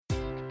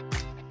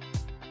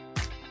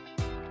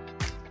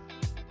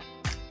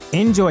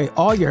Enjoy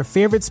all your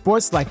favorite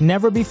sports like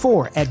never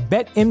before at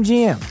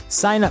BetMGM.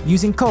 Sign up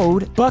using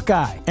code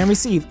Buckeye and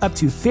receive up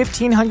to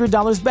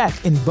 $1,500 back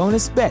in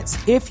bonus bets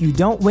if you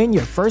don't win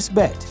your first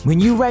bet. When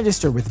you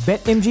register with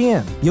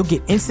BetMGM, you'll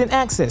get instant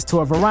access to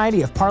a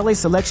variety of parlay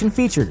selection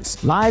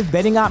features, live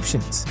betting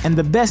options, and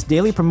the best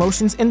daily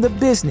promotions in the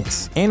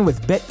business. And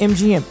with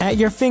BetMGM at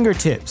your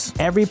fingertips,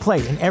 every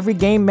play and every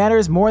game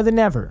matters more than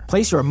ever.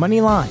 Place your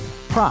money line,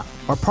 prop,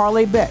 or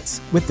parlay bets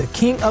with the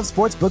king of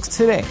sportsbooks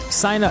today.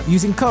 Sign up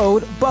using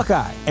code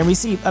Buckeye and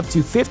receive up to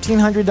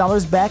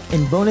 $1,500 back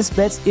in bonus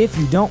bets if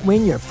you don't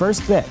win your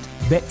first bet.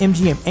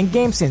 BetMGM and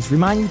GameSense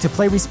remind you to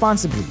play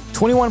responsibly.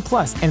 21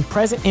 plus and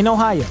present in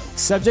Ohio,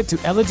 subject to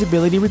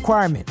eligibility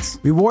requirements.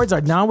 Rewards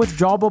are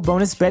non-withdrawable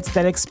bonus bets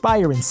that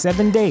expire in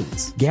 7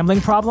 days. Gambling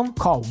problem?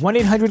 Call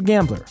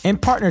 1-800-GAMBLER. In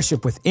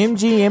partnership with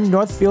MGM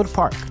Northfield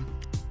Park.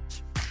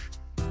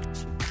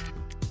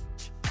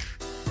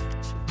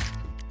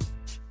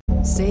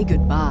 Say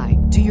goodbye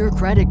to your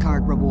credit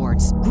card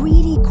rewards.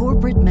 Greedy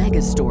corporate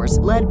mega stores,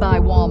 led by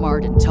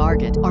Walmart and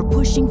Target, are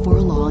pushing for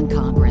a law in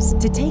Congress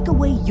to take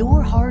away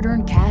your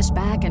hard-earned cash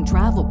back and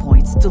travel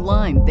points to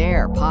line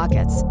their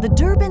pockets. The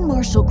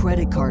Durbin-Marshall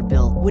credit card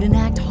bill would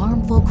enact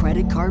harmful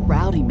credit card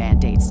routing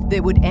mandates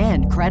that would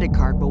end credit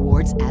card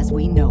rewards as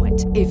we know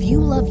it. If you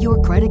love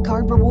your credit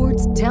card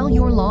rewards, tell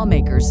your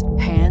lawmakers,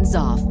 hands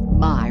off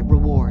my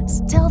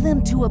rewards. Tell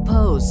them to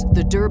oppose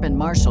the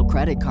Durbin-Marshall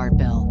credit card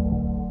bill.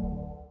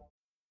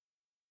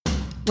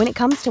 When it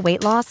comes to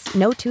weight loss,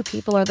 no two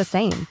people are the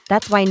same.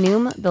 That's why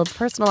Noom builds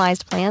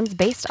personalized plans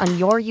based on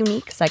your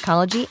unique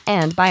psychology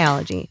and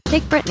biology.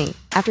 Take Brittany.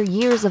 After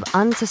years of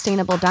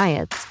unsustainable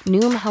diets,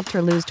 Noom helped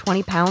her lose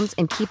 20 pounds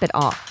and keep it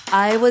off.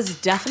 I was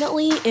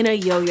definitely in a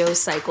yo-yo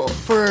cycle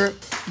for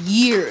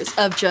years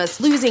of just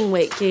losing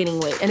weight,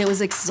 gaining weight, and it was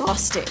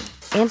exhausting.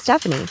 And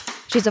Stephanie.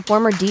 She's a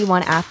former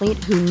D1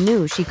 athlete who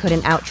knew she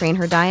couldn't outtrain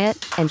her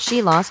diet, and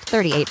she lost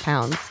 38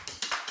 pounds.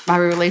 My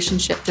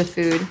relationship to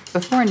food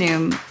before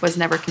Noom was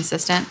never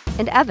consistent.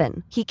 And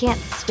Evan, he can't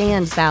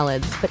stand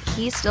salads, but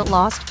he still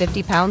lost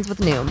 50 pounds with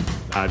Noom.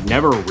 I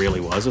never really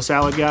was a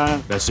salad guy.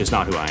 That's just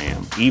not who I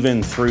am.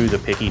 Even through the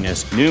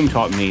pickiness, Noom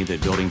taught me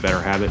that building better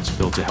habits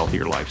builds a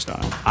healthier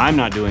lifestyle. I'm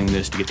not doing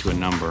this to get to a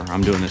number.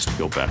 I'm doing this to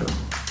feel better.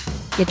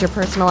 Get your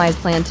personalized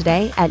plan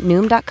today at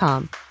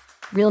Noom.com.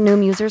 Real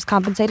Noom users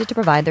compensated to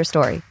provide their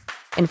story.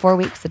 In 4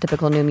 weeks, the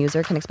typical Noom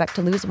user can expect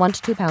to lose 1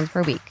 to 2 pounds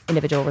per week.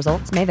 Individual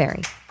results may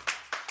vary.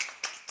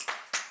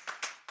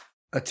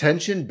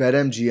 Attention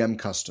BetMGM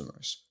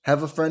customers.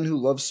 Have a friend who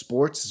loves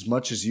sports as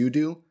much as you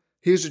do?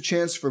 Here's a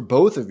chance for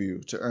both of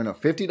you to earn a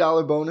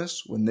 $50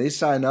 bonus when they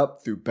sign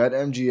up through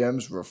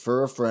BetMGM's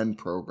Refer a Friend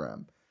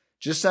program.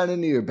 Just sign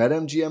into your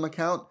BetMGM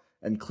account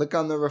and click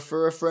on the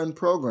Refer a Friend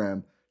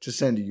program to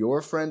send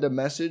your friend a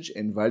message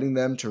inviting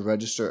them to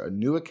register a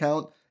new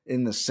account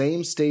in the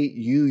same state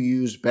you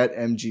use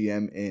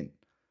BetMGM in.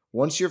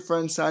 Once your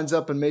friend signs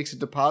up and makes a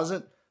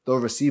deposit, they'll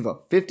receive a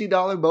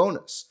 $50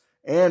 bonus.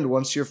 And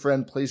once your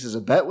friend places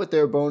a bet with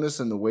their bonus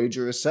and the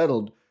wager is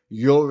settled,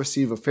 you'll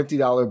receive a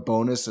 $50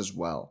 bonus as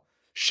well.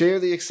 Share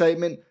the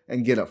excitement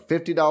and get a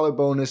 $50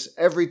 bonus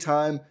every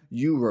time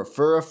you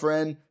refer a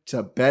friend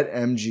to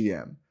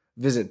BetMGM.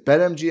 Visit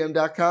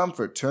BetMGM.com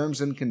for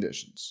terms and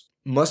conditions.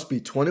 Must be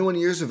 21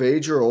 years of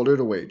age or older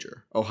to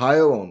wager.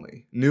 Ohio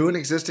only. New and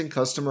existing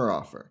customer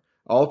offer.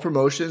 All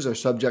promotions are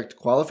subject to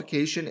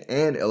qualification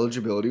and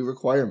eligibility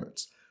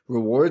requirements.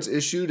 Rewards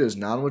issued as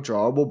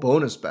non-withdrawable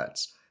bonus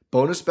bets.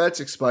 Bonus bets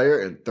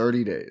expire in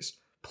 30 days.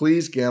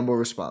 Please gamble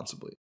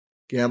responsibly.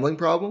 Gambling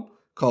problem?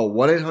 Call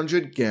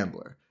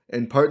 1-800-GAMBLER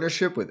in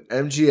partnership with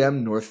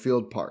MGM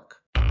Northfield Park.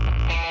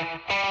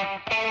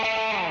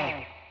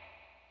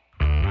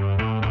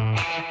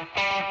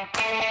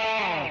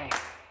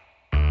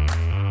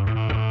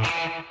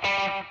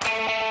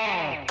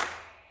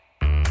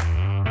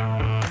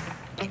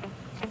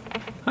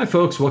 Hi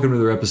folks, welcome to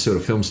another episode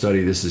of Film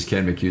Study. This is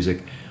Ken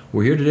McCusick.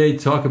 We're here today to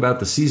talk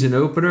about the season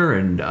opener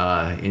and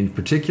in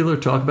particular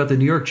talk about the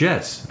New York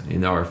Jets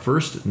in our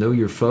first Know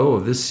Your Foe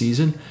of this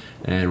season.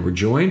 And we're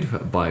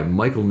joined by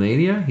Michael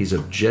Nania. He's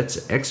of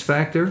Jets X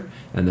Factor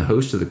and the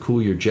host of the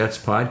Cool Your Jets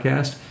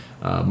podcast.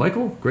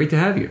 Michael, great to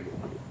have you.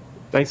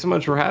 Thanks so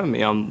much for having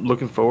me. I'm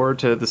looking forward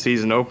to the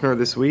season opener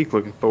this week,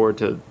 looking forward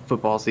to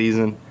football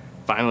season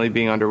finally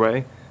being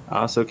underway.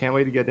 So can't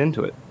wait to get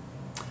into it.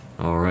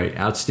 All right,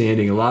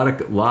 outstanding. A lot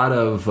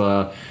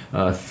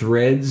of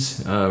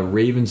threads.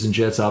 Ravens and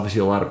Jets,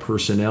 obviously a lot of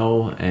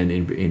personnel, and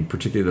in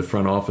particular the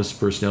front office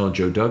personnel.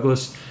 Joe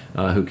Douglas,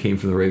 who came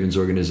from the Ravens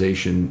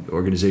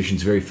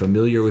organization's very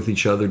familiar with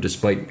each other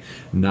despite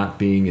not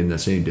being in the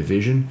same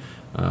division.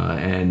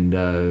 And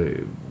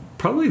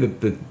probably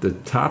the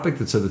topic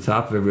that's at the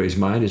top of everybody's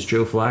mind is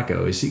Joe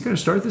Flacco. Is he going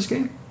to start this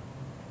game?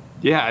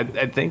 Yeah,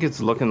 I think it's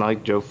looking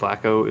like Joe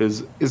Flacco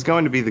is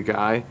going to be the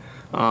guy.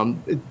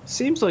 It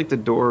seems like the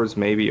door is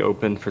maybe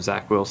open for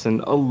Zach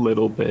Wilson a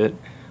little bit.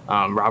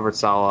 Robert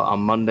Saleh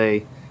on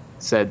Monday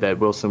said that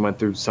Wilson went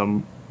through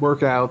some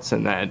workouts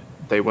and that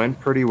they went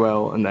pretty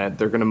well and that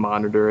they're going to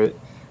monitor it.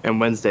 And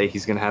Wednesday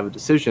he's going to have a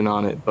decision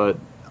on it. But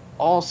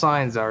all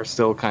signs are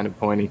still kind of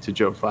pointing to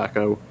Joe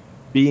Flacco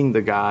being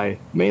the guy,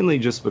 mainly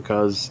just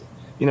because,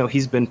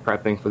 he's been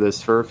prepping for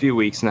this for a few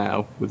weeks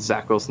now with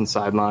Zach Wilson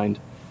sidelined.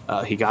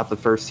 He got the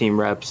first team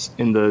reps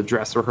in the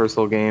dress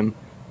rehearsal game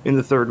in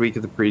the third week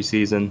of the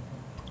preseason.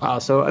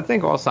 So I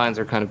think all signs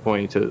are kind of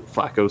pointing to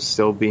Flacco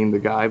still being the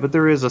guy, but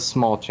there is a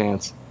small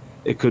chance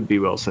it could be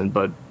Wilson.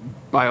 But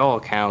by all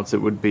accounts, it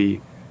would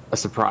be a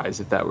surprise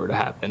if that were to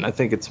happen. I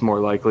think it's more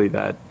likely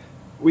that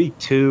week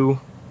 2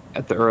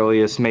 at the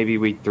earliest, maybe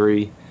week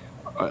 3,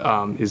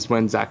 is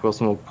when Zach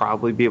Wilson will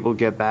probably be able to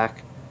get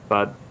back.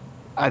 But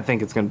I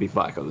think it's going to be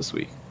Flacco this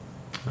week.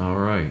 All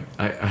right.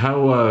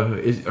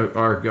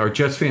 Are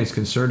Jets fans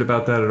concerned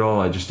about that at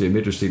all? I'm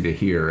interested to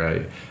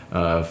hear.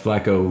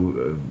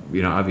 Flacco,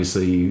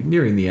 obviously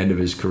nearing the end of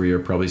his career,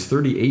 probably is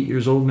 38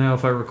 years old now,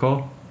 if I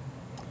recall.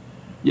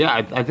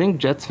 Yeah, I think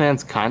Jets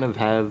fans kind of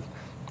have.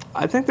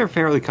 I think they're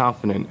fairly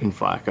confident in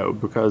Flacco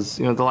because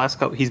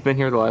he's been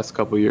here the last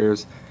couple of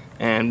years,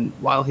 and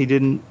while he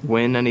didn't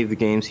win any of the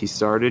games he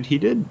started, he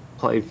did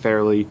play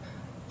fairly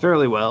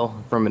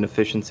well from an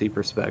efficiency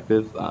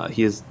perspective.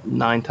 He has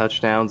 9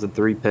 touchdowns and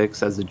 3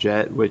 picks as a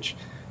Jet, which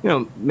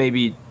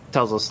maybe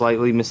tells a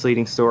slightly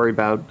misleading story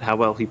about how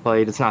well he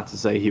played. It's not to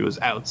say he was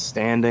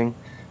outstanding,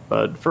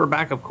 but for a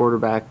backup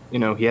quarterback,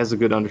 he has a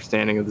good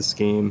understanding of the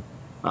scheme,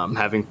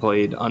 having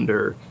played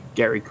under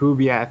Gary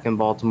Kubiak in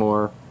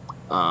Baltimore.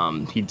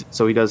 He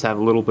does have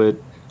a little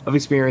bit of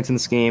experience in the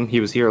scheme. He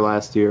was here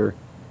last year,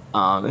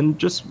 and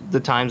just the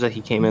times that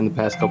he came in the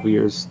past couple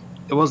years,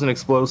 it wasn't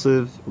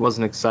explosive, it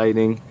wasn't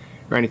exciting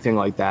or anything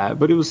like that,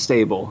 but it was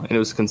stable and it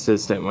was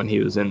consistent when he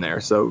was in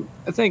there. So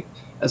I think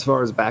as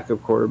far as backup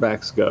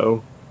quarterbacks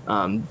go,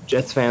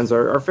 Jets fans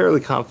are fairly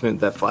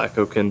confident that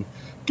Flacco can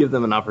give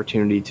them an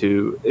opportunity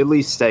to at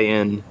least stay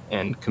in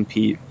and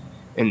compete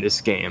in this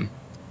game.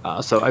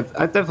 So I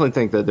definitely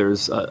think that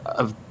there's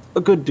a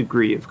good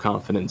degree of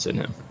confidence in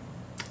him.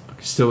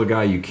 Still a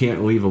guy you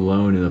can't leave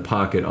alone in the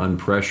pocket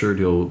unpressured.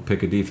 He'll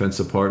pick a defense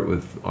apart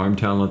with arm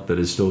talent that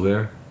is still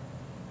there.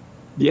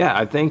 Yeah,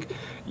 I think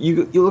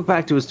you look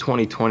back to his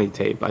 2020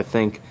 tape. I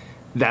think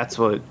that's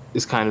what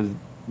is kind of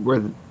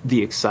where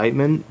the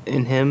excitement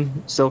in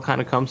him still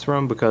kind of comes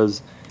from,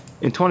 because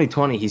in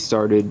 2020 he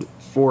started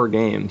 4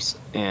 games,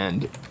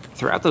 and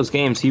throughout those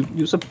games he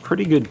was a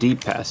pretty good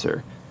deep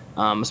passer,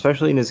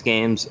 especially in his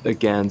games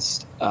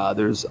against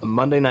there's a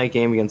Monday night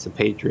game against the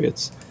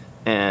Patriots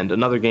and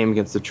another game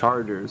against the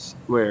Chargers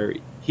where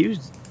he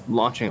was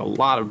launching a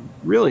lot of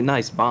really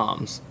nice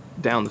bombs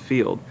down the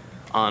field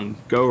on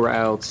go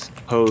routes,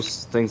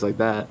 posts, things like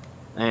that.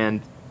 And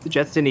the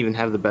Jets didn't even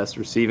have the best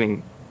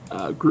receiving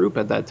group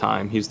at that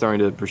time. He was throwing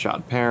to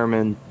Brashad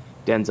Perriman,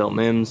 Denzel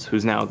Mims,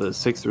 who's now the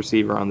 6th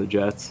receiver on the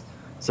Jets.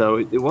 So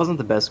it wasn't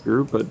the best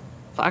group, but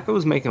Flacco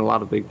was making a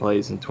lot of big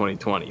plays in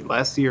 2020.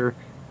 Last year,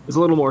 it was a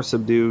little more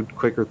subdued,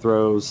 quicker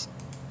throws,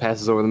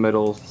 passes over the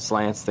middle,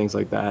 slants, things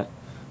like that.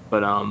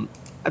 But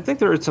I think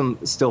there is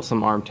still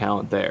some arm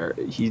talent there.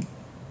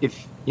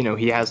 If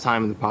he has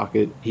time in the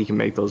pocket, he can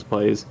make those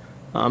plays.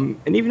 And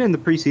even in the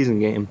preseason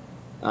game,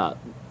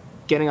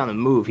 getting on the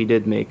move, he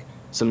did make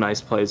some nice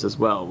plays as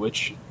well,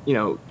 which, I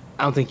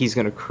don't think he's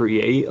going to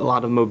create a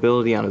lot of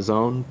mobility on his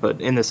own,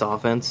 but in this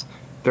offense,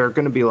 there are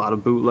going to be a lot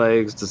of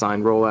bootlegs,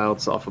 design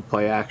rollouts off of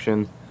play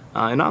action.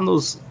 And on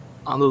those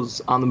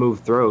on-the-move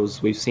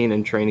throws, we've seen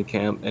in training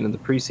camp and in the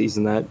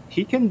preseason that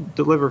he can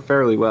deliver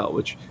fairly well,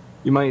 which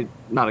you might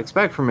not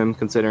expect from him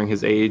considering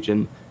his age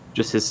and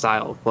just his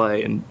style of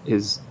play and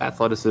his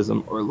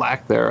athleticism or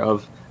lack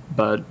thereof.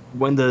 But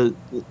when the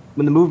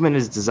movement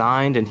is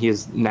designed and he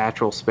has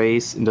natural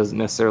space and doesn't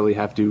necessarily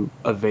have to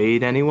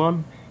evade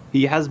anyone,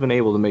 he has been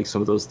able to make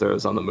some of those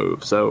throws on the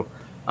move. So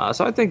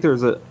I think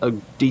there's a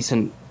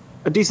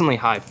decently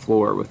high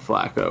floor with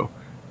Flacco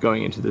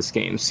going into this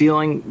game.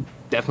 Ceiling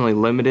definitely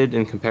limited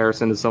in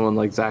comparison to someone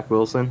like Zach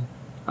Wilson,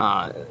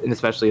 and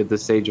especially at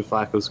this stage of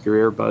Flacco's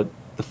career. But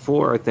the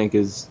floor, I think,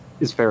 is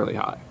fairly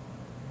high.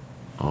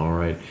 All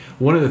right.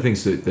 One of the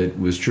things that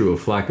was true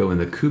of Flacco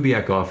and the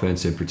Kubiak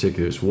offense in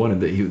particular is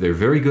they're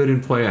very good in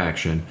play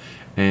action,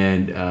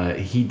 and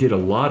he ran a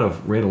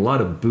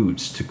lot of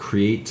boots to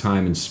create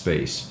time and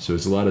space. So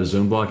it's a lot of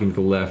zone blocking to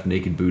the left,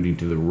 naked booting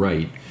to the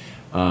right.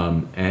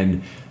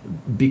 And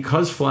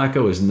because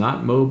Flacco is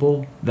not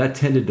mobile, that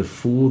tended to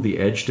fool the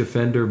edge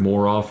defender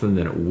more often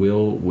than it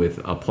will with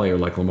a player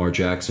like Lamar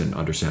Jackson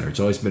under center.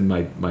 It's always been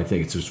my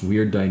thing. It's this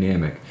weird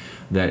dynamic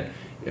that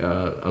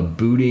a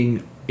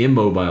booting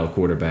immobile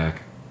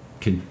quarterback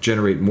can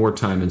generate more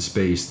time and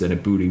space than a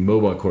booting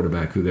mobile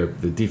quarterback who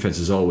the defense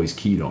is always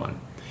keyed on.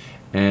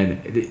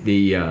 And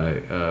the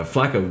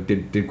Flacco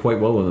did quite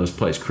well on those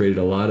plays, created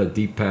a lot of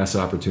deep pass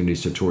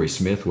opportunities to Torrey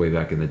Smith way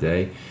back in the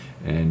day,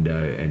 and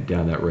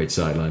down that right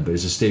sideline. But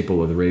it's a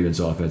staple of the Ravens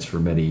offense for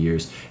many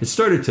years. It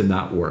started to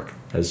not work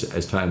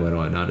as time went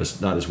on, not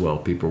as well.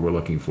 People were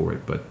looking for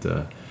it, but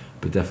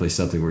definitely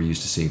something we're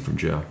used to seeing from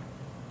Joe.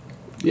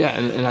 Yeah,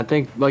 and I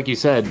think, like you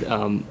said,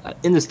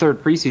 in this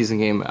third preseason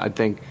game, I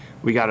think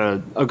we got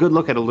a good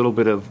look at a little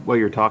bit of what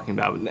you're talking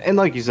about. And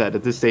like you said,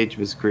 at this stage of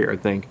his career, I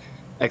think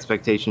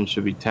expectations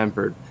should be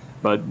tempered.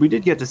 But we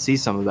did get to see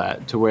some of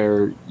that to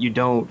where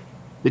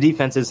the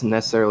defense isn't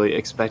necessarily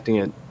expecting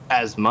it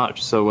as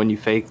much. So when you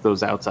fake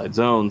those outside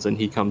zones and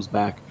he comes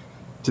back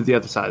to the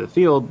other side of the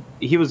field,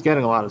 he was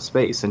getting a lot of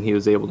space and he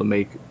was able to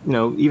make,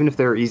 even if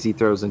there were easy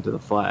throws into the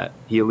flat,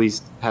 he at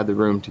least had the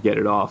room to get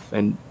it off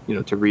and,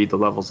 to read the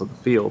levels of the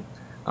field.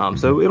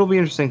 So it'll be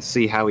interesting to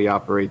see how he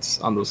operates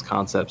on those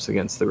concepts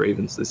against the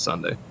Ravens this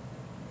Sunday.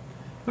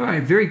 All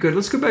right, very good.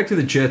 Let's go back to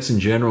the Jets in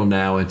general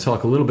now and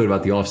talk a little bit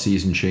about the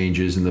offseason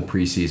changes and the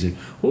preseason.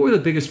 What were the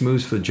biggest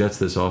moves for the Jets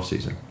this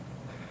offseason?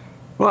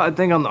 Well, I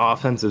think on the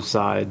offensive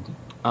side,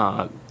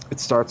 it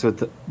starts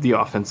with the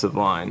offensive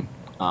line.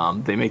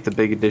 They make the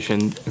big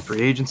addition in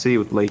free agency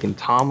with Laken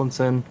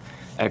Tomlinson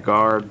at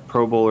guard,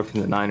 Pro Bowler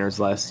from the Niners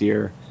last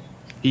year.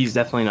 He's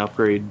definitely an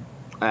upgrade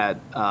at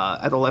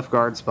the left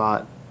guard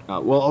spot.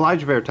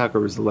 Elijah Vera Tucker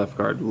was the left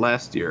guard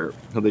last year,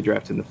 who they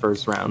drafted in the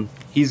first round.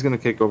 He's going to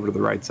kick over to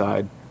the right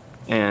side,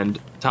 and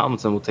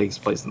Tomlinson will take his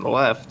place on the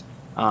left,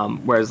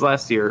 whereas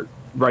last year,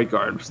 right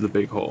guard was the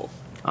big hole.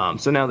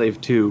 So now they have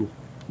two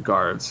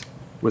guards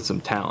with some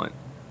talent.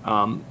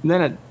 And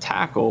then at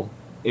tackle,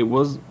 it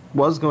was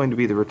going to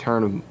be the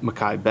return of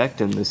Mekhi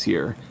Becton this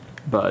year,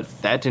 but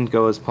that didn't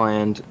go as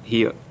planned.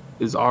 He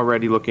is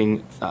already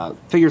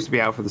figures to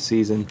be out for the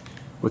season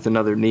with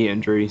another knee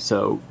injury,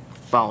 so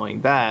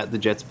following that, the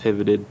Jets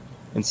pivoted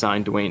and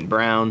signed Dwayne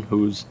Brown,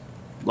 who's,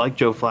 like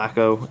Joe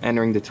Flacco,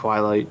 entering the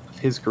twilight of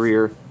his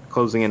career,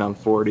 closing in on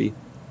 40,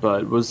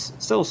 but was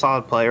still a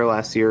solid player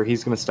last year.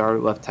 He's going to start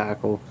at left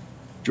tackle.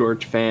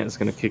 George Fant is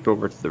going to kick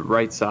over to the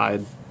right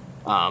side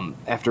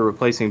after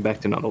replacing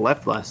Becton on the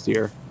left last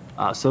year.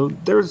 So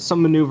there's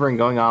some maneuvering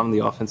going on the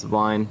offensive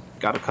line.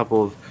 Got a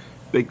couple of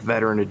big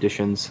veteran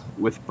additions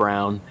with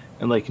Brown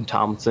and Laken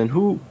Tomlinson,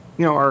 who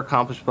are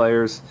accomplished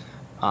players.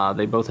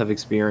 They both have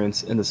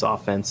experience in this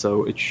offense,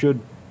 so they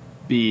should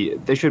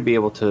be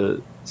able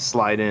to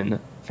slide in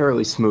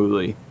fairly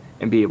smoothly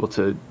and be able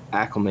to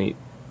acclimate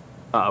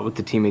with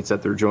the teammates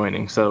that they're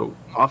joining. So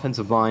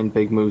offensive line,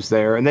 big moves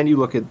there. And then you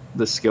look at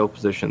the skill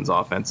positions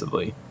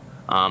offensively.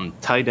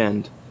 Tight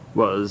end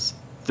was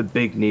the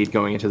big need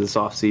going into this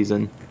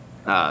offseason.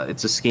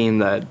 It's a scheme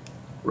that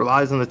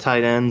relies on the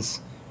tight ends.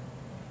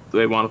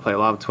 They want to play a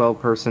lot of 12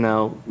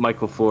 personnel. Mike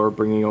LaFleur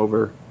bringing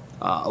over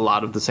a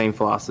lot of the same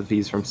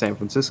philosophies from San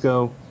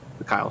Francisco,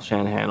 the Kyle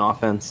Shanahan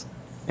offense.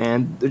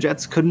 And the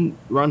Jets couldn't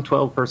run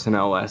 12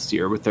 personnel last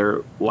year with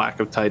their lack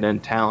of tight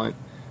end talent.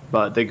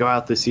 But they go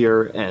out this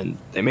year and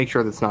they make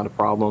sure that's not a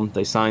problem.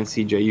 They sign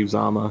C.J.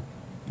 Uzomah,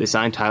 they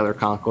sign Tyler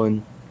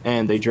Conklin,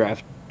 and they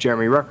draft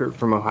Jeremy Ruckert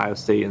from Ohio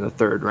State in the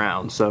third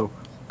round. So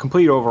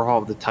complete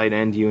overhaul of the tight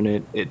end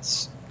unit.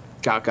 It's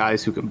got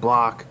guys who can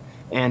block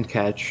and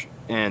catch,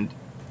 and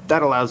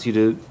that allows you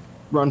to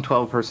run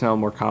 12 personnel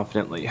more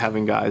confidently,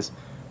 having guys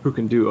who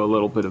can do a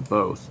little bit of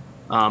both.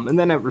 And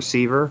then at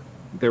receiver,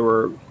 there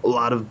were a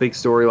lot of big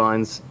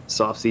storylines this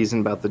offseason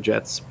about the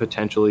Jets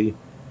potentially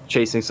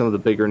chasing some of the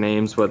bigger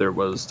names, whether it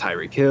was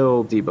Tyreek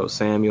Hill, Deebo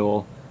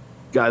Samuel,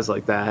 guys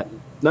like that.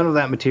 None of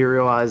that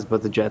materialized,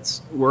 but the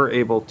Jets were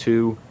able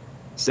to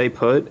stay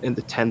put in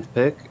the 10th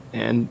pick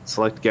and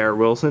select Garrett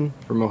Wilson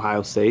from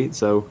Ohio State.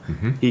 So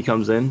he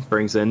comes in,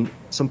 brings in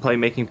some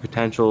playmaking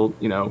potential,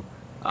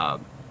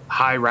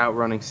 high route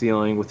running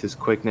ceiling with his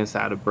quickness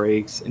out of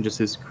breaks and just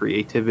his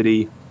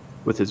creativity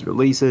with his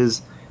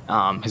releases,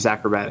 his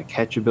acrobatic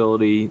catch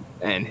ability,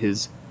 and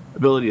his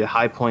ability to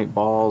high point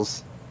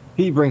balls.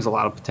 He brings a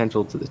lot of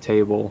potential to the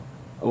table.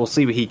 We'll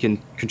see what he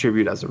can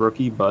contribute as a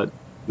rookie, but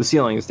the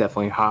ceiling is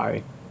definitely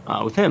high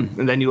with him.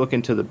 And then you look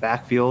into the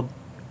backfield.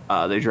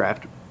 They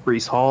draft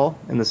Breece Hall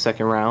in the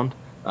second round.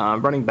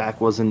 Running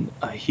back wasn't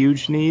a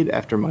huge need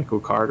after Michael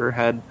Carter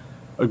had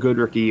a good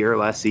rookie year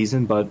last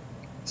season, but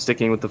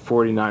sticking with the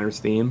 49ers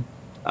theme,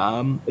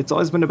 it's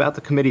always been about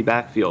the committee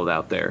backfield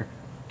out there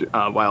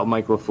while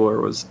Mike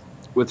LaFleur was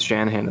with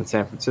Shanahan in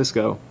San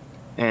Francisco.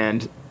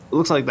 And it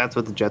looks like that's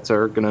what the Jets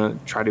are going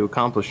to try to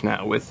accomplish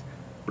now with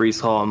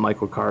Breece Hall and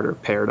Michael Carter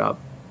paired up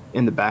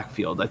in the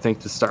backfield. I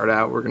think to start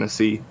out, we're going to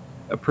see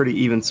a pretty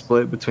even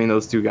split between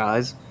those two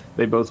guys.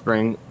 They both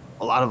bring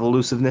a lot of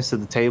elusiveness to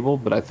the table,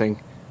 but I think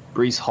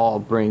Breece Hall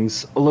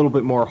brings a little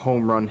bit more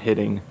home run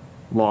hitting,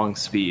 long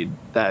speed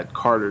that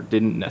Carter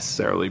didn't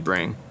necessarily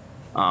bring.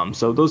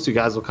 So those two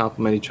guys will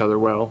complement each other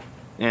well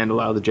and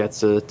allow the Jets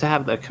to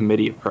have that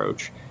committee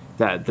approach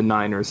that the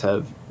Niners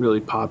have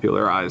really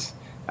popularized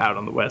out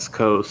on the West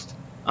Coast.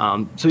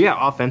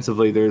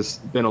 Offensively, there's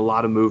been a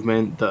lot of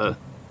movement. The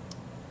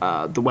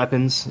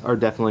weapons are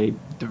definitely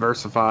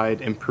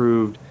diversified,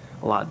 improved,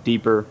 a lot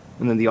deeper.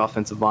 And then the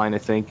offensive line, I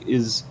think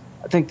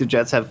the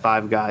Jets have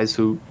 5 guys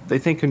who they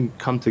think can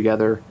come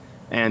together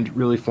and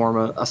really form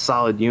a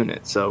solid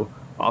unit. So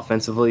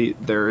offensively,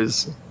 there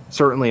is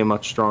certainly a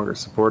much stronger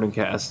supporting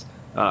cast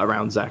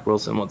around Zach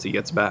Wilson once he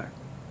gets back.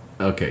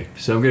 Okay,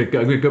 so I'm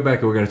gonna go back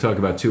and we're gonna talk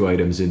about 2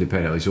 items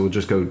independently. So we'll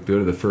just go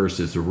to the first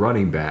is the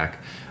running back.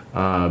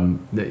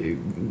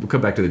 We'll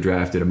come back to the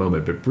draft in a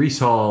moment, but Breece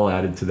Hall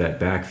added to that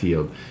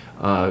backfield.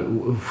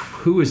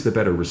 Who is the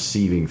better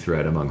receiving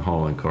threat among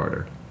Hall and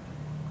Carter?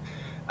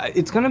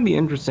 it's going to be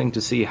interesting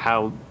to see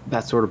how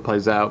that sort of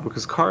plays out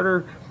because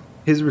Carter,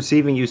 his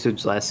receiving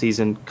usage last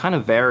season kind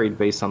of varied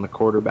based on the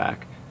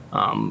quarterback.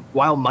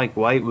 While Mike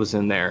White was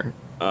in there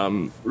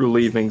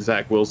relieving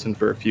Zach Wilson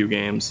for a few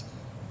games,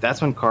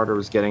 that's when Carter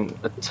was getting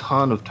a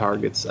ton of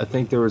targets. I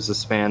think there was a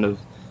span of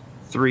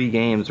 3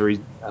 games where he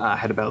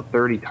had about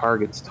 30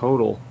 targets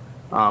total.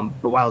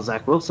 But while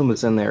Zach Wilson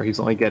was in there, he's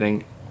only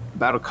getting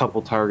about a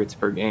couple targets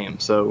per game.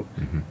 So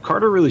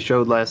Carter really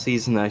showed last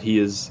season that he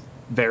is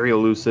very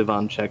elusive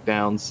on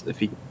checkdowns. If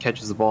he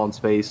catches the ball in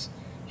space,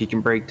 he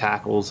can break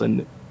tackles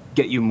and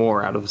get you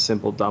more out of a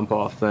simple dump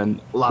off than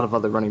a lot of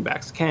other running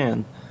backs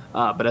can.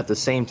 But at the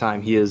same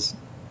time, he is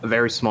a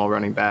very small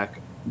running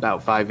back,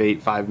 about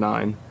 5'8",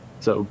 5'9".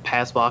 So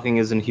pass blocking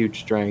isn't a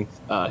huge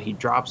strength. He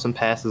dropped some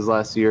passes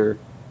last year.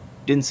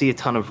 Didn't see a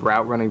ton of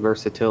route running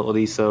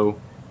versatility. So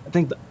I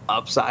think the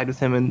upside with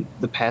him in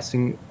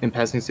passing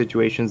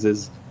situations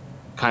is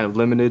kind of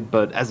limited.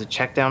 But as a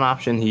check down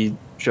option, he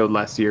showed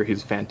last year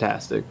he's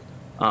fantastic.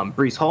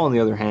 Breece Hall, on the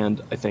other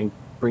hand, I think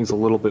brings a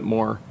little bit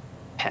more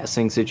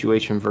passing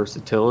situation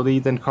versatility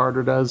than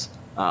Carter does.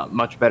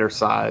 Much better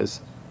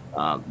size,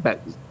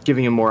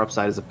 giving him more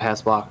upside as a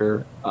pass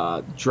blocker.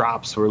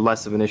 Drops were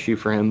less of an issue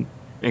for him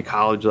in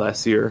college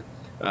last year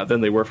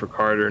than they were for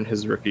Carter in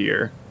his rookie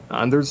year.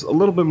 And there's a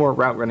little bit more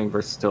route running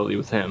versatility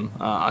with him.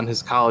 On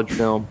his college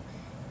film,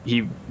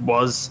 he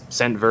was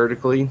sent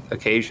vertically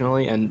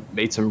occasionally and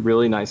made some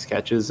really nice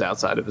catches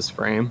outside of his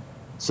frame.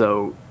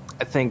 So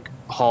I think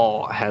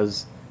Hall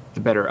has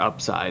the better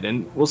upside,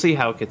 and we'll see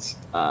how it gets,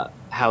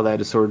 how that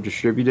is sort of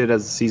distributed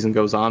as the season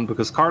goes on,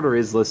 because Carter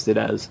is listed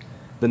as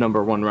the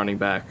number 1 running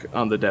back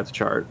on the depth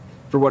chart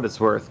for what it's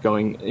worth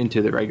going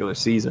into the regular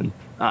season,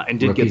 and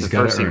did Rookies get the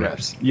first team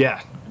reps.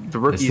 Yeah, the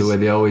rookies. That's the way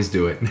they always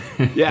do it.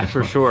 Yeah,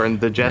 for sure. And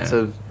the Jets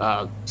have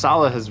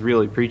Saleh has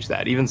really preached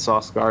that. Even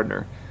Sauce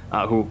Gardner,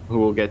 who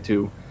we'll get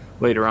to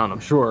later on, I'm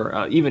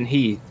sure. Even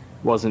he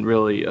wasn't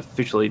really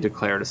officially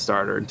declared a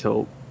starter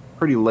until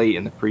pretty late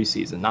in the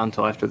preseason, not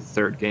until after the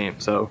 3rd game.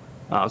 So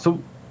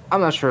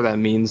I'm not sure that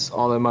means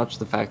all that much,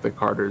 the fact that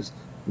Carter's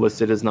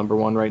listed as number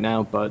 1 right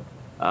now. But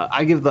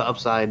I give the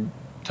upside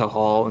to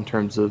Hall in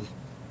terms of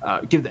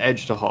give the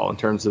edge to Hall in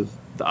terms of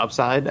the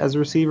upside as a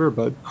receiver.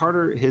 But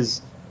Carter,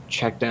 his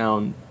check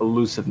down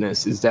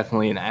elusiveness is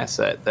definitely an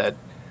asset that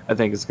I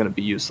think is going to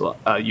be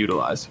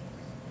utilized.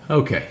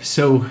 Okay,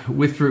 so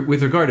with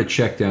regard to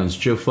checkdowns,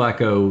 Joe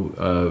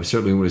Flacco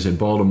certainly when he was in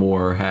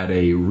Baltimore had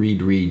a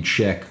read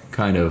check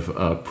kind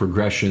of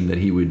progression that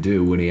he would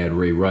do when he had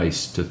Ray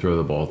Rice to throw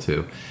the ball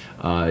to.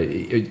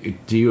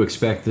 Do you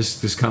expect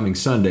this coming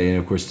Sunday, and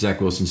of course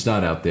Zach Wilson's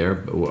not out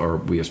there, or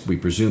we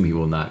presume he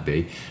will not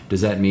be,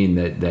 does that mean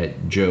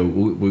that Joe,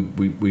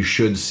 we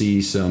should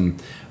see some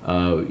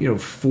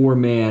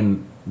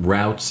 4-man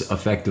routes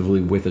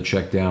effectively with a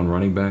check down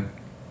running back?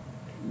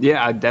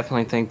 Yeah, I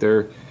definitely think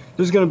there's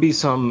going to be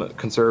some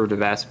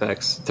conservative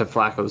aspects to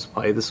Flacco's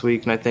play this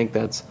week, and I think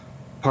that's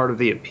part of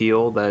the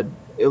appeal that,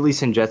 at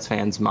least in Jets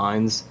fans'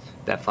 minds,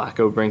 that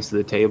Flacco brings to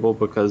the table,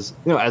 because,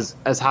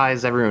 as high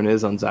as everyone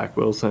is on Zach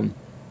Wilson,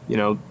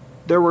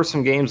 there were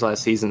some games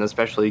last season,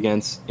 especially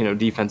against,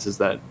 defenses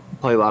that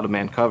play a lot of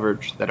man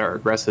coverage that are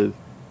aggressive,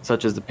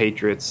 such as the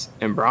Patriots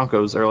and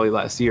Broncos early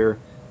last year,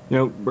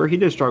 where he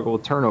did struggle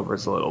with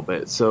turnovers a little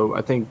bit. So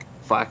I think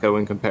Flacco,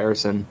 in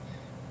comparison,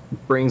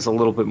 brings a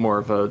little bit more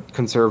of a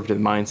conservative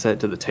mindset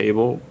to the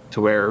table,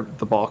 to where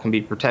the ball can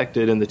be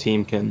protected and the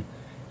team can,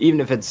 even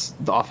if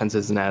the offense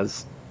isn't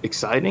as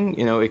exciting,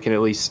 it can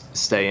at least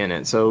stay in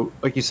it. So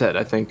like you said,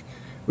 I think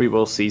we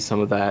will see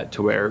some of that,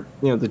 to where,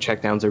 the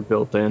checkdowns are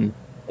built in.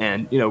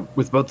 And,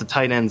 with both the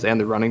tight ends and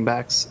the running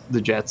backs,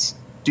 the Jets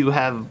do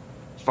have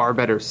far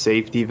better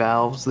safety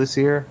valves this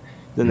year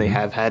than they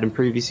have had in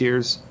previous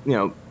years.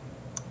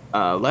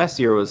 Last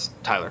year was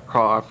Tyler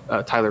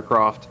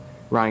Kroft,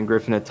 Ryan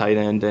Griffin at tight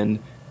end, and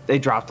they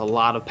dropped a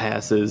lot of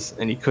passes,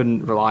 and he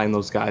couldn't rely on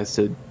those guys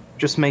to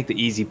just make the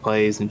easy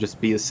plays and just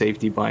be a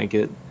safety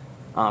blanket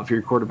for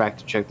your quarterback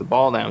to check the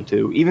ball down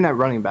to. Even at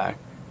running back,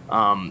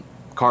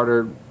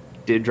 Carter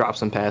did drop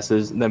some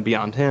passes, and then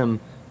beyond him,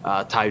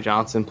 Ty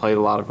Johnson played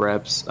a lot of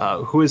reps,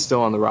 who is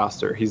still on the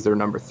roster. He's their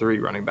number 3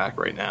 running back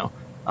right now.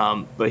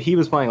 But he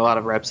was playing a lot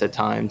of reps at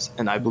times,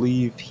 and I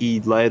believe he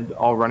led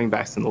all running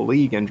backs in the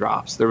league in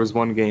drops. There was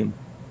one game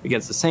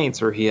against the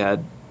Saints where he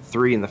had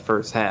 3 in the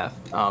first half.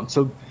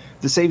 So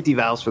the safety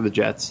valves for the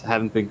Jets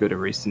haven't been good in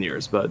recent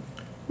years, but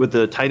with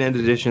the tight end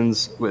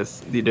additions,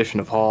 with the addition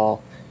of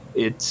Hall,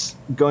 it's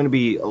going to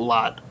be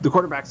the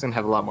quarterback's going to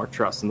have a lot more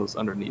trust in those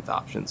underneath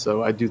options.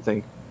 So I do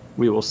think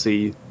we will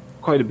see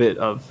quite a bit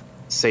of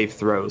safe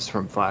throws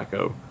from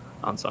Flacco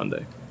on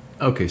Sunday.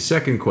 Okay,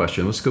 second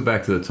question. Let's go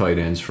back to the tight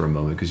ends for a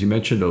moment, because you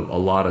mentioned a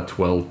lot of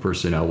 12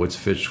 personnel, which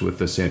fits with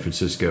the San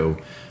Francisco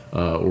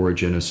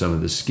origin of some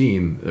of the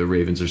scheme. The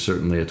Ravens are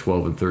certainly a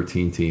 12 and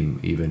 13 team,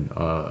 even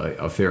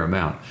a fair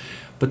amount.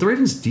 But the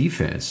Ravens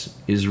defense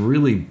is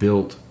really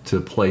built to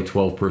play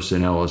 12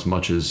 personnel as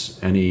much as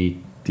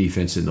any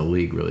defense in the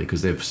league, really,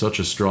 because they have such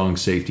a strong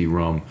safety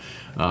room.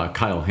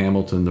 Kyle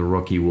Hamilton, the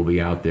rookie, will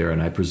be out there,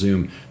 and I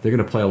presume they're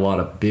going to play a lot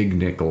of big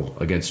nickel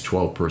against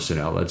 12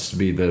 personnel. That's to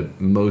be the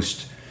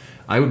most.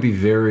 I would be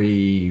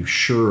very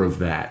sure of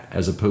that,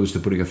 as opposed to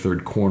putting a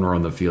third corner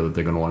on the field, that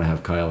they're going to want to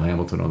have Kyle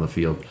Hamilton on the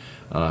field,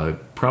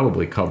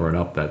 probably covering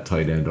up that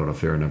tight end on a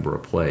fair number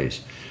of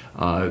plays.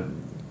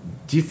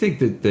 Do you think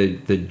that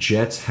the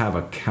Jets have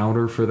a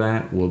counter for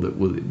that?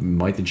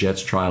 Might the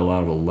Jets try a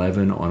lot of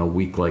 11 on a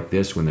week like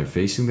this when they're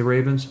facing the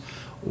Ravens?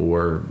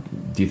 Or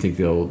do you think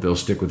they'll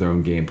stick with their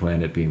own game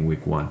plan, it being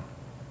week 1?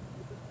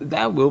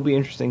 That will be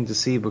interesting to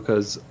see,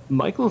 because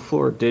Mike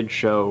LaFleur did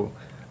show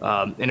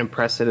an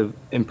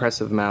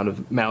impressive amount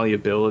of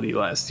malleability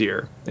last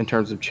year in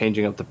terms of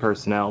changing up the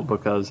personnel,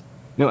 because,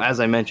 as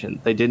I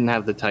mentioned, they didn't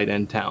have the tight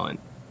end talent.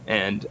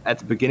 And at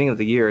the beginning of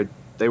the year,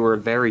 they were a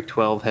very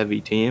 12-heavy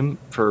team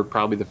for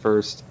probably the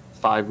first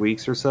 5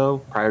 weeks or so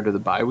prior to the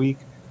bye week.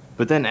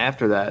 But then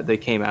after that, they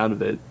came out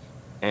of it,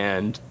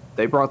 and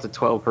they brought the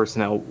 12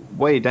 personnel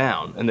way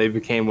down, and they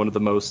became one of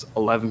the most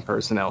 11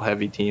 personnel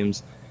heavy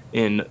teams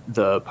in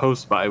the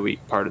post-bye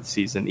week part of the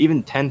season.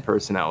 Even 10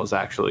 personnel was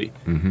actually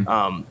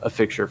a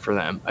fixture for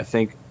them. I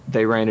think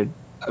they ran it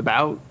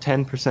about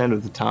 10%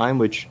 of the time,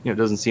 which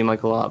doesn't seem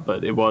like a lot,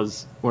 but it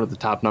was one of the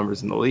top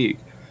numbers in the league.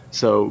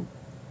 So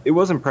it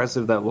was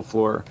impressive that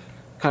LaFleur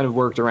kind of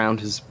worked around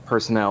his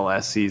personnel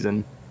last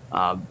season,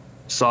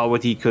 saw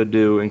what he could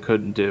do and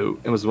couldn't do,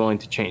 and was willing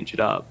to change it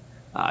up.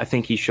 I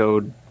think he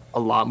showed a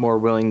lot more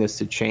willingness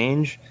to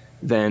change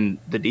than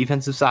the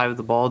defensive side of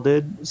the ball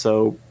did.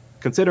 So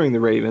considering the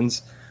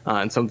Ravens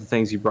and some of the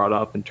things you brought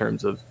up in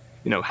terms of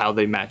how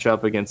they match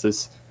up against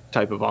this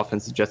type of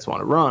offense the Jets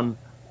want to run,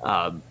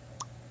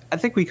 I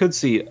think we could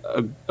see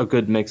a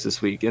good mix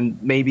this week.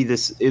 And maybe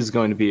this is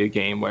going to be a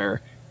game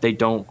where they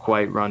don't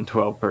quite run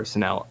 12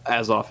 personnel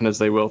as often as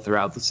they will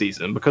throughout the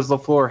season, because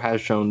LaFleur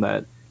has shown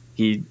that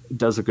he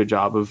does a good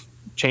job of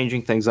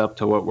changing things up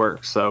to what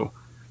works. So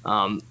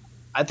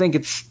I think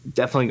it's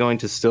definitely going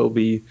to still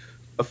be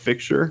a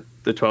fixture,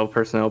 the 12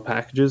 personnel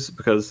packages,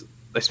 because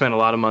they spend a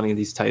lot of money on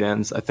these tight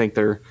ends. I think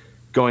they're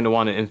going to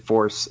want to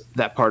enforce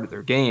that part of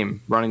their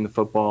game, running the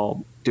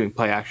football, doing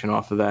play action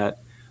off of that.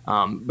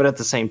 But at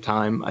the same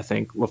time, I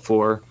think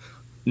LaFleur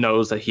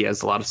knows that he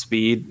has a lot of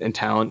speed and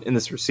talent in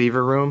this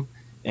receiver room,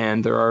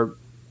 and there are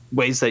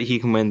ways that he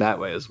can win that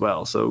way as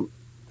well. So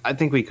I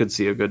think we could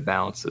see a good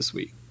balance this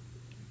week.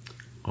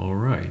 All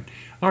right.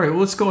 Well,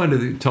 let's go on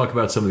to talk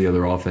about some of the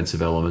other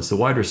offensive elements. The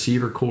wide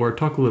receiver core,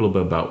 talk a little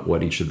bit about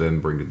what each of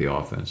them bring to the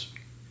offense.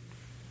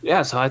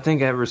 Yeah, so I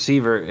think at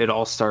receiver, it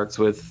all starts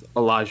with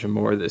Elijah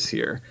Moore this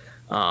year.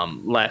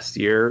 Last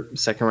year,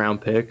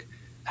 second-round pick,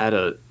 had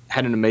an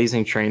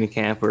amazing training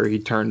camp where he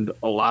turned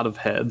a lot of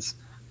heads.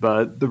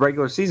 But the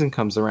regular season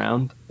comes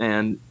around,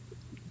 and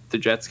the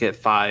Jets get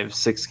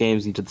 5-6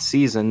 games into the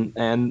season,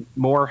 and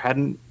Moore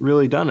hadn't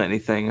really done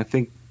anything. I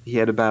think he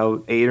had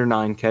about 8 or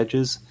 9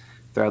 catches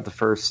throughout the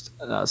first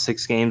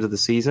 6 games of the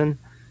season,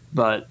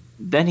 but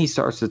then he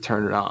starts to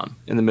turn it on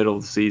in the middle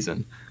of the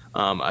season.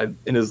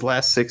 In his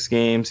last 6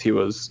 games, he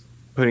was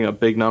putting up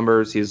big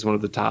numbers. He's one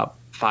of the top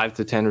 5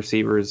 to 10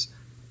 receivers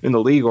in the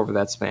league over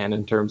that span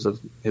in terms of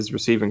his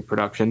receiving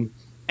production,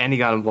 and he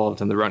got involved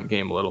in the run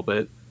game a little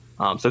bit.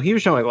 So he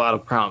was showing a lot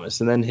of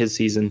promise, and then his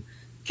season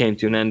came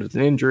to an end with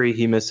an injury.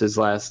 He missed his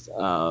last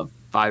 5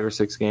 or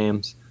 6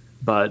 games,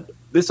 but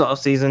this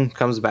offseason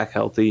comes back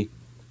healthy,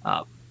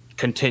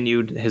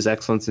 continued his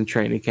excellence in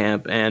training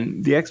camp,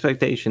 and the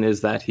expectation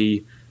is that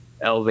he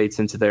elevates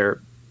into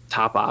their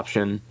top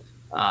option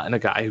and a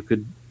guy who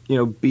could,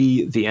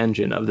 be the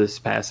engine of this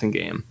passing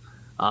game.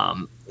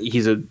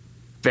 He's a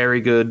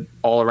very good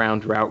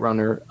all-around route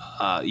runner.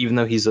 Even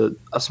though he's a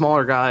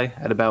smaller guy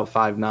at about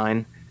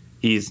 5'9",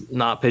 he's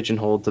not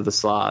pigeonholed to the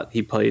slot.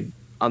 He played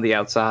on the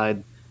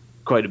outside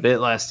quite a bit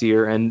last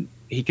year, and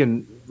he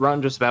can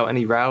run just about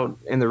any route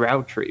in the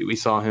route tree. We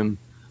saw him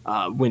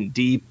win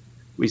deep.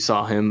 We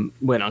saw him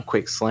win on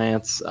quick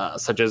slants,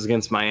 such as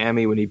against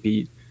Miami when he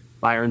beat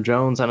Byron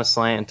Jones on a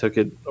slant and took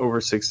it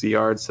over 60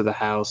 yards to the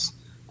house.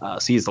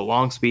 Sees the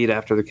long speed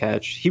after the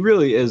catch. He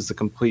really is the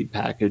complete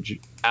package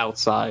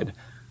outside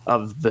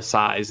of the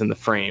size and the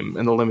frame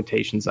and the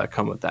limitations that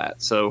come with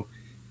that. So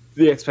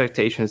the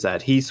expectation is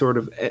that he sort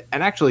of,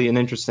 and actually an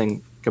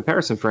interesting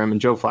comparison for him,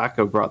 and Joe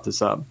Flacco brought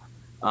this up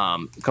a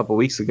couple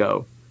weeks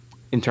ago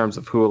in terms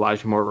of who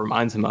Elijah Moore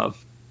reminds him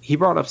of. He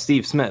brought up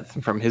Steve Smith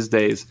from his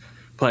days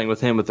playing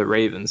with him with the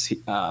Ravens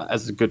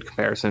as a good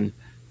comparison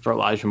for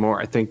Elijah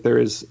Moore. I think there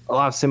is a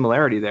lot of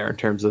similarity there in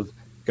terms of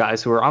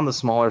guys who are on the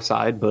smaller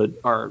side but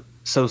are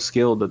so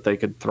skilled that they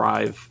could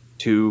thrive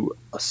to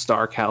a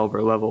star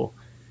caliber level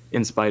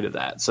in spite of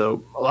that.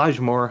 So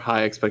Elijah Moore,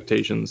 high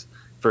expectations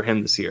for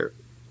him this year.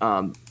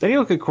 Then you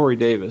look at Corey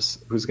Davis,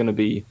 who's going to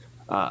be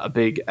a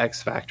big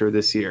X factor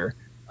this year.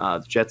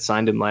 The Jets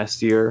signed him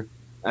last year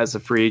as a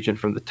free agent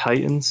from the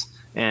Titans,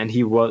 and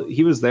he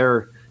was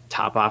their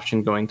top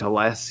option going to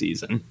last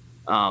season.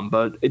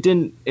 But it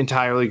didn't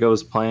entirely go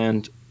as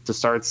planned. To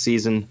start the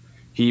season,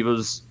 he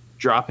was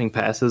dropping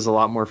passes a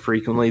lot more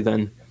frequently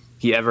than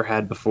he ever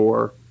had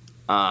before.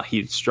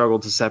 He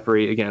struggled to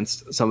separate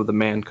against some of the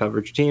man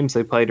coverage teams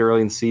they played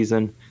early in the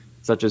season,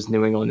 such as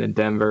New England and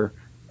Denver.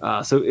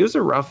 So it was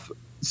a rough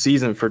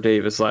season for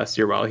Davis last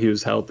year while he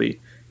was healthy,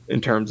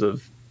 in terms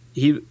of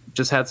he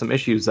just had some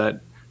issues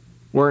that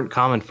weren't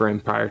common for him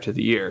prior to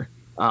the year.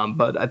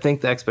 But I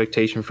think the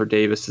expectation for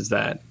Davis is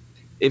that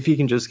if he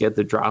can just get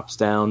the drops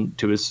down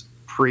to his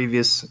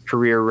previous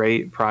career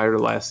rate prior to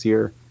last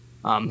year,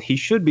 he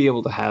should be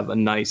able to have a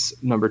nice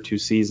number 2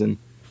 season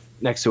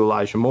next to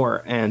Elijah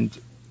Moore. And,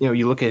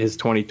 you look at his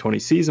 2020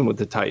 season with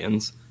the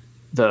Titans,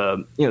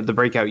 the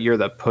breakout year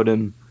that put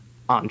him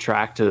on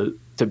track to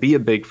be a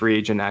big free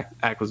agent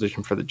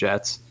acquisition for the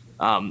Jets.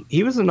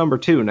 He was the number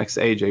 2 next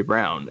to A.J.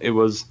 Brown. It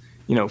was,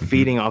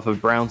 feeding off of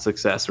Brown's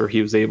success where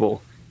he was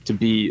able to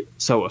be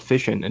so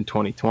efficient in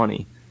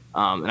 2020.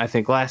 And I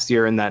think last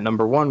year in that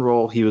number 1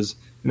 role, he was,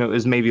 it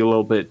was maybe a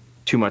little bit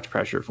too much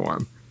pressure for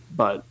him.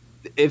 But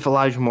if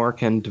Elijah Moore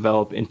can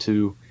develop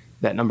into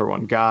that number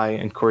 1 guy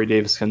and Corey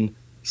Davis can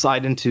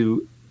slide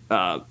into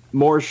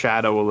Moore's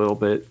shadow a little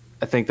bit,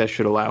 I think that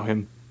should allow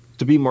him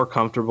to be more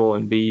comfortable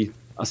and be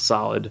a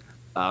solid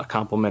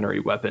complementary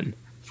weapon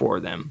for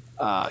them.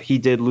 He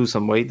did lose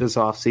some weight this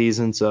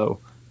offseason, so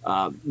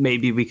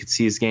maybe we could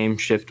see his game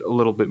shift a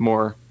little bit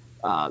more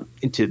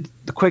into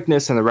the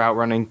quickness and the route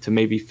running to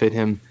maybe fit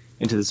him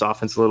into this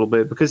offense a little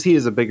bit, because he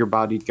is a bigger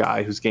bodied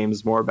guy whose game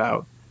is more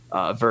about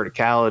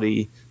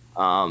verticality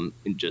and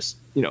just,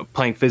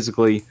 playing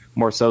physically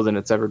more so than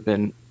it's ever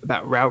been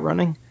about route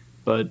running,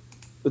 but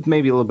with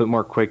maybe a little bit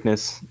more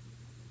quickness,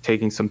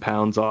 taking some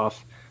pounds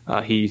off,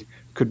 he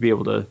could be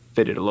able to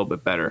fit it a little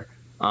bit better.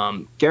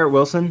 Garrett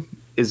Wilson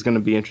is going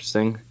to be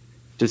interesting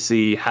to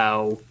see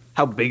how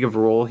big of a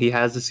role he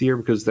has this year,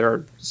 because there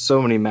are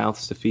so many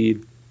mouths to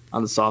feed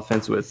on this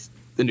offense with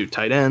the new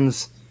tight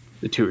ends,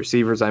 the 2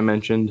 receivers I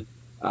mentioned.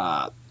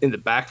 In the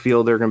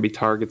backfield, there are going to be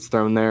targets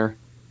thrown there.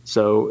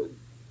 So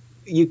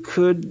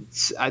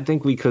I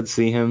think we could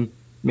see him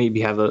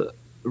maybe have a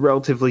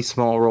relatively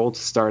small role to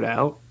start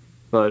out,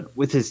 but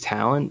with his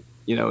talent,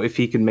 if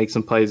he can make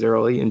some plays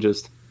early and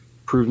just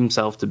prove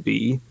himself to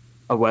be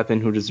a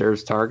weapon who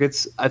deserves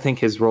targets, I think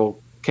his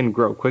role can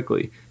grow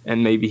quickly,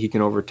 and maybe he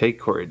can overtake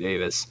Corey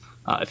Davis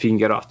if he can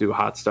get off to a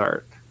hot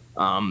start.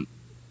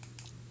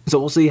 So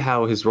we'll see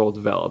how his role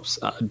develops.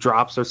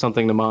 Drops are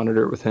something to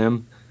monitor with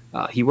him.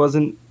 He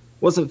wasn't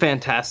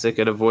fantastic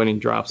at avoiding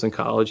drops in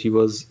college. He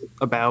was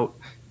about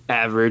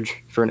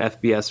average for an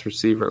FBS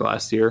receiver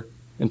last year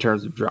in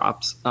terms of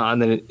drops.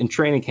 And then in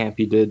training camp,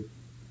 he did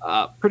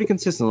pretty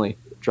consistently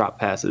drop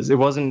passes. It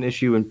wasn't an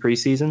issue in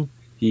preseason.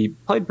 He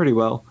played pretty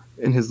well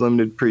in his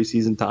limited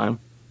preseason time,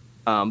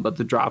 but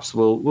the drops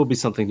will be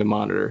something to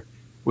monitor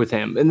with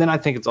him. And then I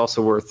think it's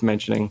also worth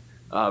mentioning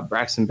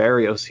Braxton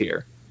Berrios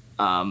here.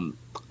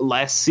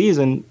 Last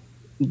season,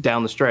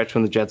 down the stretch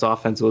when the Jets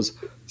offense was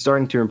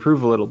starting to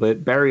improve a little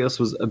bit, Berrios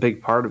was a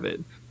big part of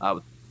it.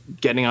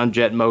 Getting on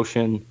jet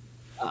motion,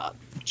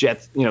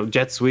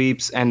 jet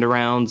sweeps, end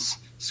arounds,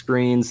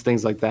 screens,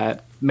 things like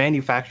that.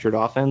 Manufactured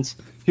offense.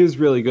 He was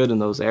really good in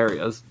those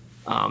areas.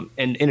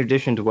 And in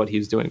addition to what he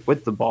was doing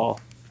with the ball,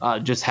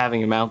 just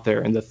having him out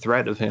there and the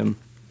threat of him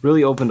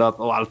really opened up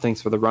a lot of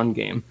things for the run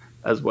game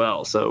as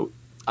well. So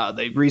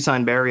they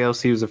re-signed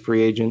Berrios. He was a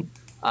free agent,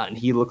 and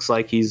he looks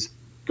like he's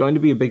going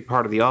to be a big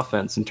part of the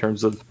offense in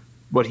terms of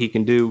what he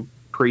can do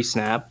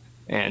pre-snap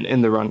and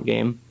in the run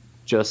game,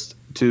 just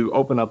to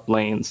open up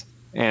lanes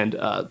and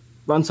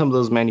run some of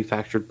those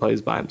manufactured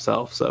plays by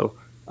himself. So,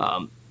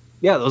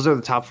 those are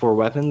the top 4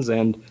 weapons,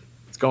 and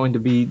it's going to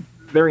be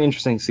very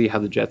interesting to see how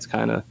the Jets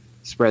kind of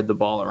spread the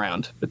ball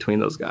around between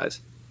those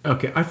guys.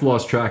 Okay, I've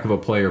lost track of a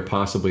player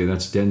possibly, and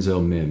that's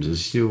Denzel Mims.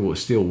 Is he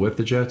still with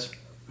the Jets?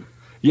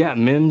 Yeah,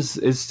 Mims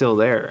is still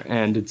there,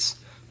 and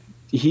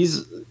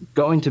he's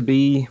going to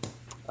be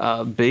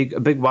a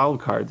big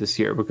wild card this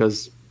year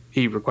because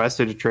he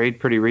requested a trade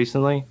pretty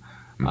recently.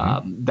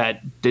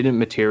 That didn't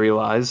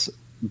materialize,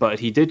 but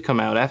he did come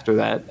out after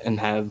that and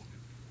have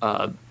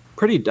a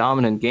pretty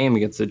dominant game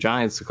against the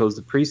Giants to close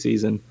the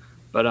preseason.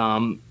 But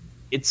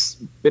it's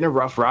been a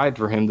rough ride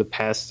for him the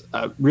past,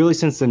 really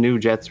since the new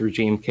Jets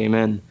regime came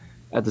in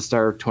at the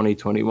start of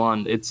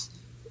 2021.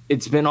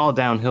 It's been all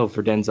downhill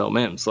for Denzel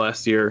Mims.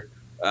 Last year,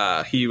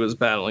 he was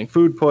battling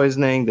food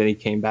poisoning, then he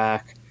came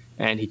back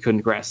and he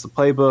couldn't grasp the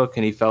playbook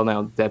and he fell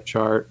down the depth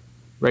chart.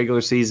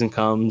 Regular season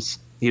comes,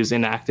 he was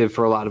inactive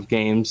for a lot of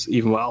games,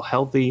 even while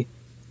healthy.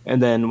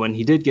 And then when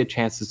he did get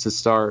chances to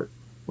start,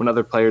 when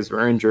other players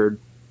were injured,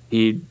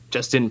 he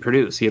just didn't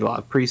produce. He had a lot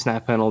of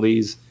pre-snap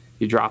penalties.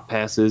 He dropped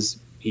passes.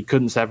 He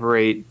couldn't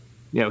separate.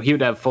 He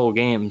would have full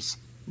games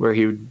where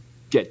he would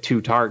get 2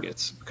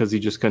 targets because he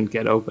just couldn't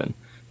get open.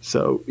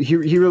 So he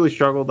really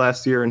struggled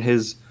last year, and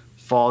his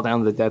fall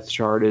down the depth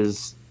chart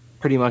is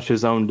pretty much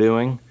his own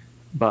doing.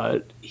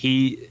 But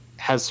he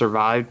has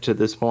survived to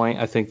this point.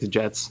 I think the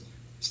Jets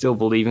still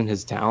believe in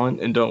his talent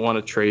and don't want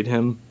to trade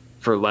him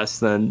for less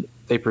than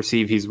they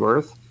perceive he's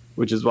worth,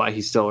 which is why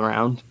he's still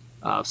around.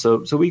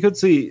 So we could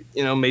see,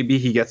 maybe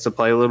he gets to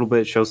play a little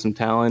bit, show some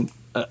talent.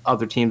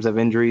 Other teams have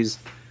injuries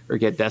or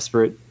get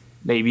desperate.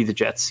 Maybe the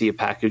Jets see a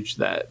package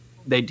that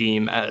they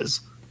deem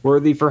as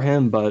worthy for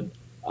him. But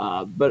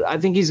I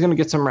think he's going to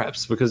get some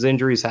reps because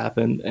injuries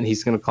happen, and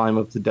he's going to climb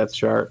up the depth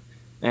chart,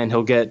 and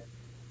he'll get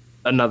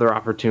another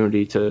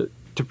opportunity to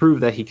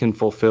prove that he can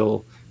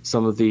fulfill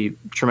some of the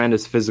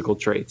tremendous physical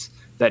traits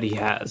that he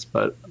has.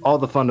 But all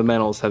the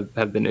fundamentals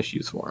have been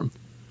issues for him.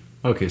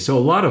 Okay, so a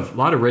lot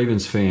of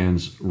Ravens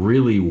fans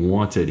really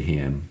wanted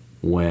him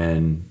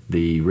when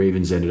the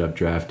Ravens ended up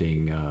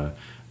drafting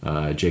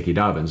J.K.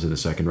 Dobbins in the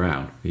second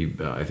round.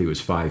 I think it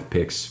was 5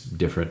 picks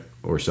different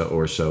or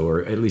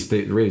at least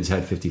the Ravens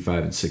had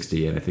 55 and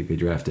 60, and I think they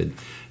drafted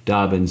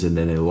Dobbins, and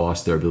then they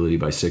lost their ability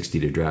by 60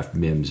 to draft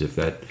Mims, if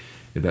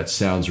that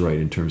sounds right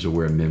in terms of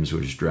where Mims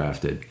was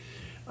drafted.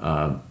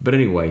 But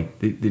anyway,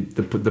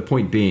 the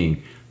point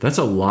being, that's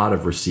a lot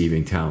of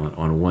receiving talent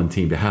on one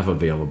team to have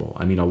available.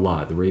 I mean, a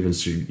lot. The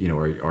Ravens,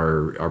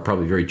 are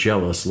probably very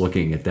jealous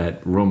looking at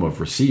that room of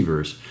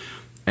receivers.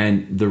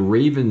 And the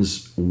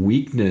Ravens'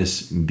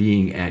 weakness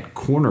being at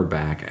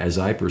cornerback, as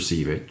I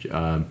perceive it,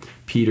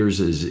 Peters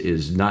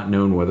is not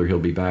known whether he'll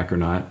be back or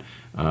not.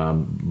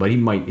 But he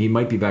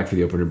might be back for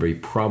the opener, but he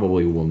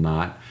probably will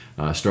not.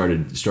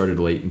 Started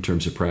late in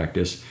terms of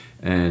practice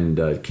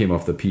and came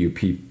off the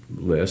PUP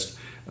list.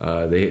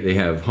 They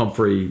have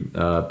Humphrey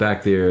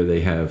back there.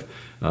 They have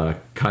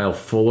Kyle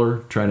Fuller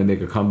trying to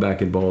make a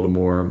comeback in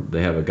Baltimore.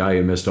 They have a guy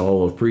who missed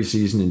all of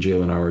preseason in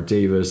Jalen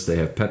Howard-Davis. They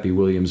have Pepe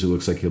Williams, who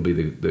looks like he'll be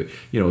the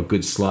a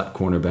good slot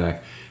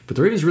cornerback. But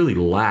the Ravens really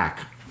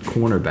lack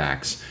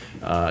cornerbacks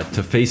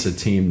to face a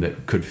team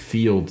that could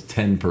field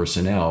 10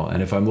 personnel.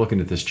 And if I'm looking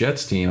at this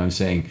Jets team, I'm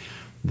saying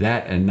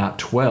that and not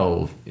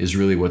 12 is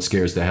really what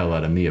scares the hell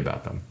out of me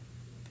about them.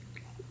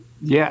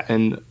 Yeah,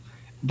 and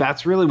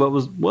that's really what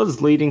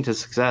was leading to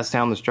success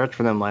down the stretch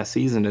for them last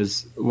season,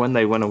 is when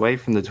they went away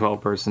from the 12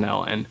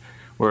 personnel and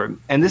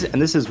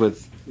this is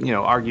with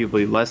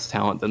arguably less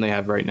talent than they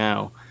have right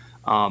now.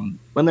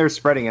 When they're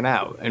spreading it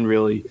out and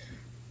really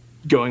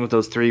going with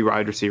those 3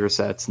 wide receiver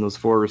sets and those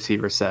 4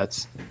 receiver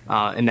sets,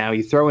 and now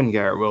you throw in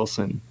Garrett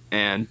Wilson,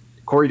 and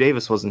Corey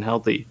Davis wasn't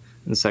healthy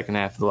in the second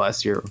half of the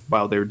last year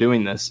while they were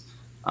doing this,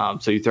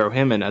 so you throw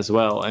him in as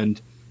well, and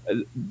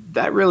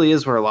that really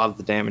is where a lot of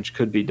the damage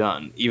could be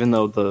done, even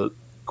though the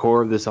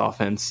core of this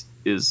offense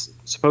is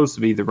supposed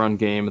to be the run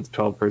game of the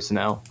 12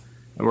 personnel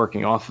and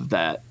working off of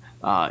that.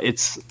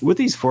 It's with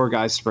these 4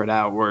 guys spread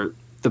out where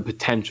the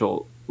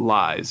potential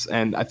lies,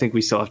 and I think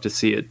we still have to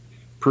see it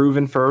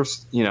proven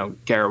first.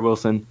 Garrett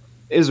Wilson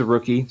is a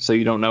rookie, so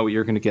you don't know what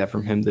you're going to get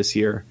from him this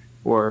year,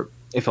 or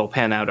if he'll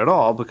pan out at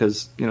all,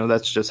 because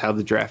that's just how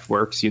the draft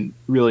works. You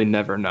really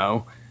never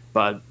know,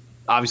 but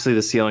obviously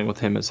the ceiling with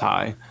him is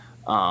high.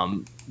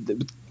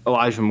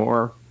 Elijah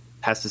Moore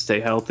has to stay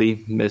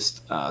healthy,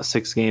 missed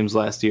 6 games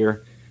last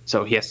year,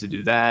 so he has to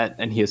do that,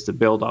 and he has to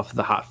build off of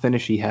the hot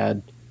finish he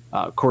had.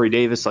 Corey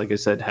Davis, like I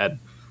said, had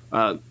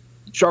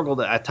struggled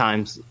at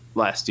times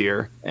last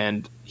year,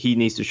 and he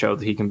needs to show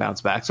that he can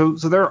bounce back. So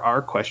there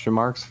are question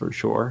marks for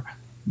sure,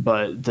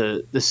 but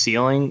the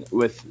ceiling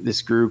with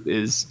this group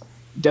is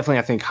definitely,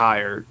 I think,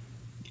 higher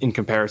in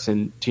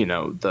comparison to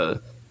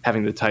the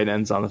having the tight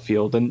ends on the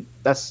field, and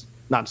that's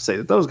not to say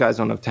that those guys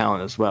don't have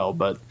talent as well,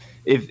 but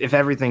if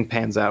everything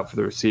pans out for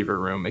the receiver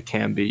room, it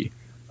can be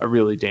a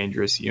really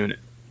dangerous unit.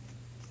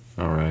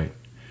 All right.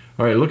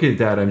 Looking at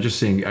that, I'm just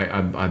seeing.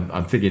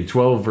 I'm thinking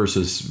 12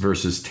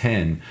 versus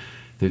 10.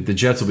 The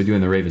Jets will be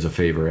doing the Ravens a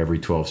favor every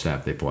 12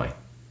 snap they play,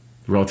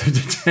 relative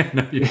to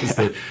 10, because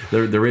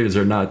the Ravens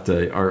are not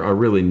are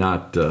really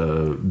not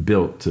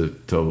built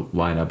to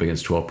line up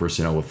against 12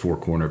 personnel with 4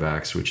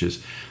 cornerbacks, which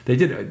is they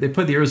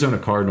played the Arizona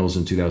Cardinals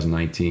in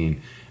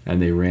 2019,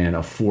 and they ran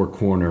a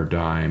 4-corner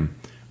dime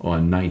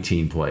on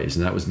 19 plays,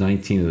 and that was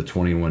 19 of the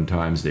 21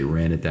 times they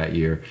ran it that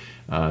year.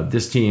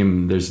 This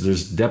team,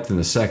 there's depth in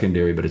the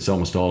secondary, but it's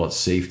almost all at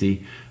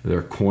safety.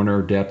 Their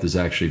corner depth is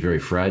actually very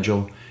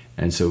fragile,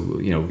 and so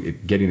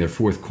getting their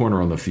 4th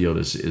corner on the field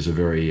is a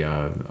very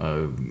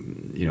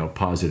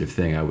positive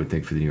thing, I would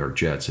think, for the New York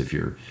Jets if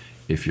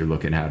you're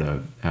looking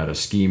how to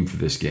scheme for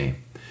this game.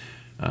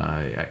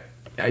 I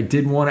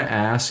did want to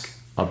ask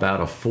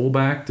about a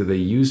fullback. Do they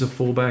use a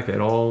fullback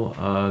at all,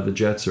 the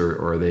Jets,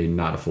 or are they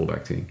not a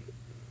fullback team?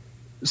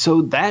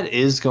 So that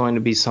is going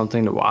to be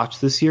something to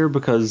watch this year,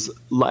 because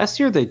last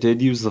year they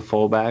did use the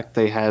fullback.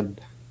 They had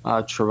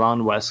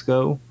Trevon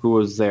Wesco, who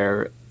was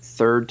their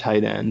 3rd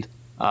tight end,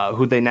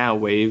 who they now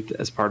waived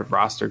as part of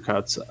roster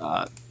cuts.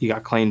 He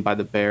got claimed by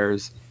the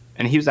Bears,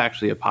 and he was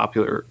actually a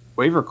popular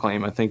waiver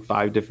claim. I think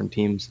 5 different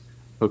teams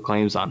put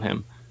claims on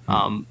him.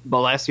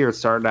 But last year it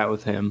started out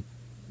with him.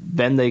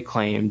 Then they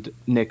claimed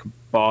Nick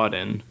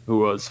Bawden, who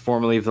was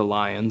formerly of the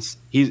Lions.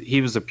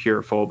 He was a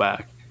pure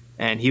fullback,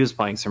 and he was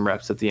playing some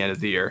reps at the end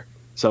of the year.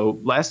 So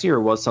last year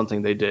was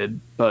something they did,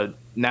 but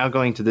now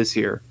going to this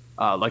year,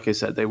 like I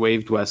said, they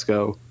waived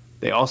Wesco.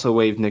 They also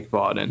waived Nick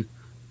Bawden.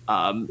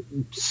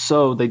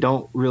 So they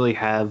don't really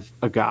have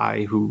a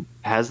guy who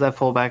has that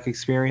fullback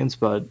experience,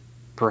 but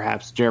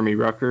perhaps Jeremy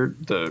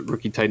Ruckert, the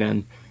rookie tight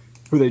end,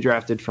 who they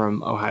drafted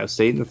from Ohio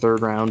State in the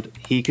third round.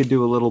 He could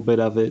do a little bit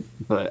of it,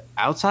 but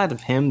outside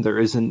of him, there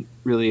isn't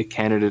really a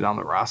candidate on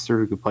the roster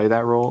who could play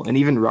that role. And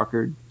even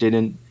Rucker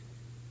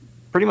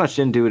pretty much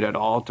didn't do it at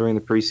all during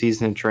the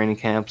preseason and training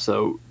camp.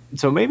 So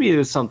maybe it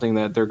is something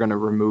that they're going to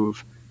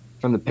remove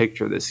from the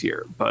picture this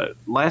year. But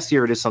last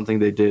year, it is something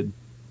they did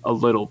a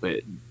little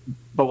bit.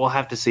 But we'll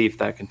have to see if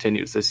that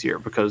continues this year,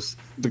 because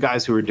the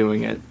guys who are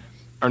doing it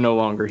are no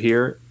longer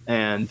here,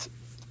 and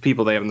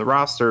people they have in the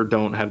roster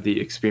don't have the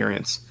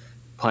experience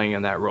playing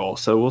in that role.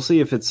 So we'll see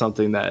if it's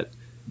something that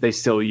they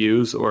still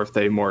use, or if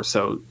they more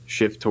so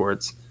shift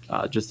towards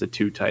just the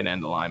 2 tight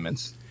end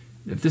alignments.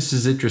 If this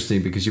is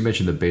interesting, because you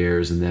mentioned the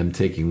Bears and them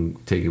taking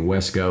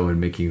Wesco and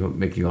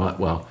making a lot.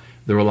 Well,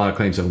 there were a lot of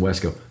claims on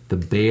Wesco. The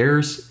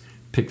Bears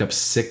picked up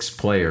 6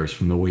 players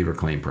from the waiver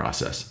claim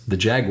process. The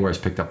Jaguars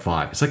picked up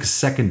 5. It's like a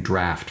second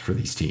draft for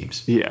these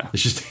teams. Yeah,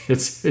 it's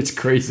just it's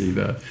crazy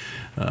the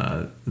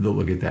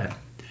look at that.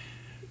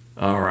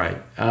 All right,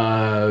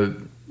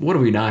 what do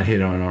we not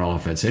hit on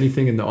offense?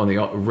 Anything on the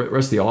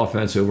rest of the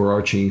offense,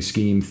 overarching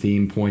scheme,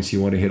 theme points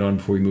you want to hit on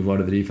before we move on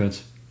to the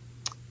defense?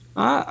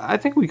 I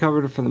think we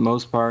covered it for the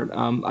most part.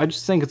 I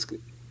just think it's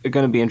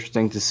going to be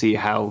interesting to see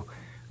how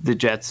the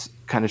Jets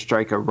kind of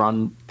strike a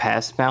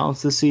run-pass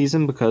balance this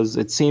season, because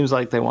it seems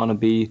like they want to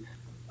be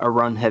a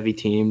run-heavy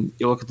team.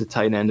 You look at the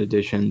tight end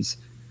additions.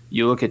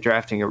 You look at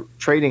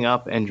trading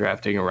up and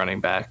drafting a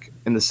running back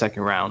in the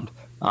second round.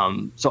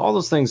 So all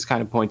those things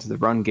kind of point to the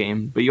run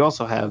game. But you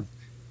also have,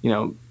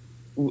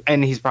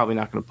 and he's probably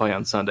not going to play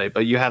on Sunday,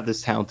 but you have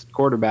this talented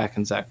quarterback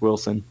in Zach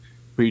Wilson,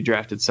 who you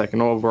drafted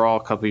second overall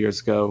a couple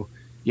years ago.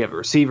 You have a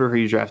receiver who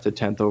you drafted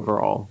 10th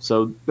overall.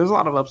 So there's a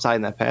lot of upside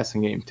in that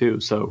passing game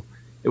too. So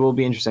it will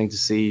be interesting to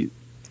see,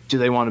 do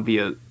they want to be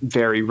a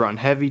very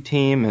run-heavy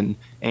team and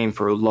aim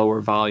for a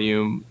lower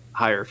volume,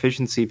 higher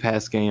efficiency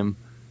pass game,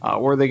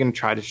 or are they going to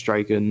try to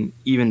strike an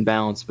even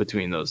balance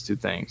between those two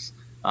things?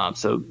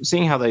 So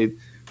seeing how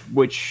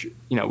which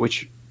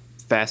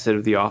facet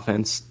of the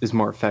offense is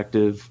more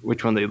effective,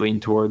 which one they lean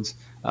towards,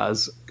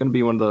 is going to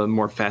be one of the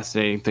more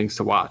fascinating things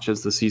to watch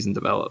as the season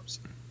develops.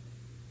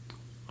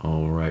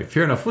 All right,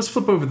 fair enough. Let's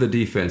flip over the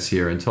defense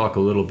here and talk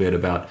a little bit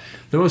about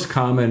the most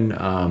common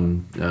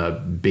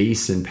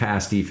base and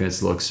pass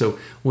defense looks. So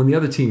when the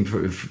other team,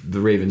 the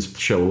Ravens,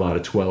 show a lot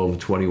of 12,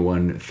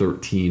 21,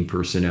 13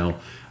 personnel,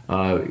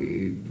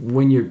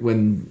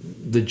 when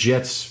the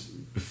Jets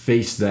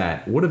face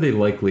that, what are they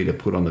likely to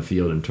put on the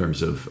field in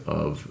terms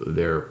of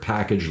their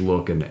package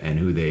look and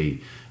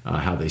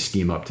how they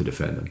scheme up to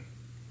defend them?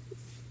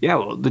 Yeah,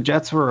 well, the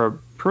Jets were a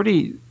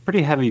pretty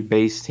heavy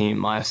base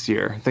team last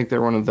year. I think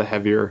they're one of the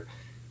heavier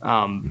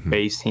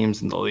base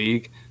teams in the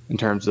league in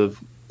terms of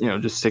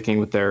just sticking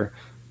with their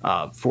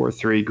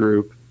 4-3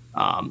 group.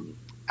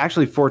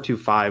 Actually,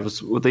 4-2-5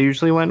 was what they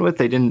usually went with.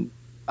 They didn't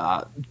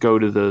go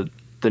to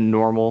the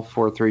normal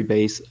 4-3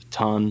 base a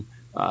ton.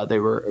 They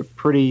were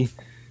pretty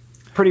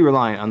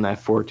reliant on that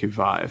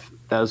 4-2-5.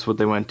 That was what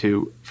they went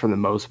to for the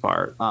most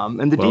part.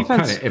 And the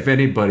defense, if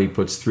anybody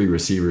puts 3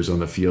 receivers on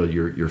the field,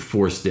 you're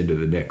forced into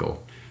the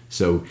nickel.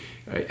 So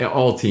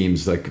all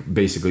teams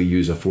basically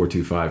use a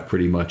 4-2-5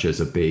 pretty much as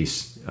a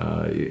base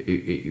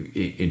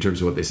in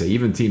terms of what they say.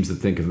 Even teams that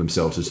think of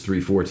themselves as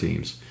 3-4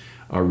 teams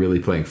are really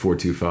playing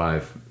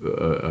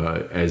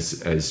 4-2-5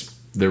 as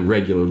their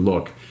regular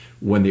look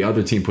when the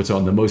other team puts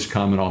on the most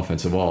common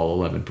offense of all,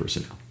 11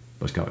 personnel,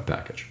 most common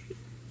package.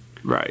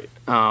 Right.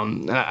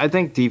 I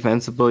think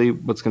defensively,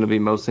 what's going to be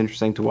most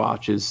interesting to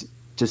watch is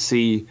to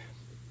see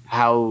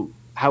how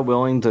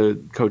willing the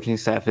coaching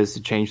staff is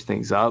to change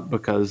things up,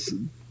 because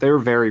they were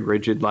very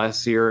rigid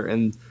last year,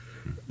 and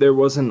there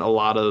wasn't a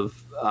lot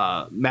of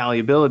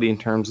malleability in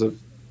terms of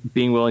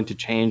being willing to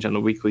change on a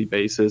weekly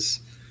basis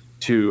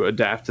to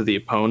adapt to the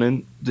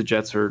opponent. The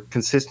Jets are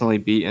consistently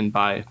beaten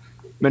by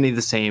many of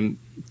the same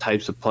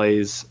types of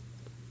plays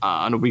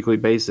on a weekly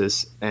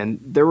basis, and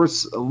there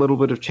was a little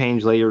bit of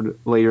change later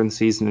in the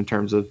season in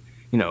terms of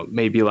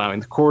maybe allowing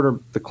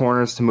the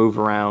corners to move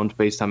around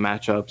based on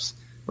matchups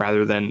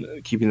rather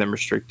than keeping them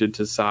restricted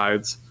to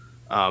sides.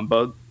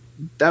 But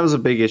that was a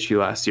big issue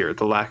last year,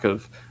 the lack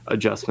of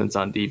adjustments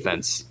on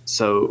defense.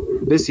 So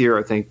this year,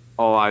 I think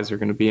all eyes are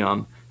going to be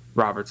on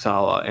Robert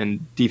Saleh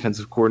and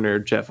defensive coordinator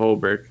Jeff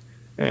Ulbrich,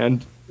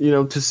 and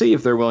to see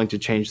if they're willing to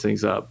change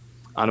things up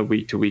on a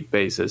week-to-week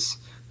basis.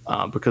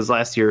 Because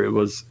last year it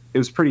was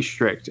pretty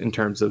strict in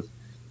terms of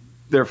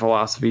their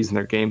philosophies and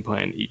their game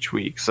plan each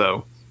week.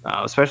 So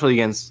especially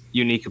against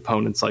unique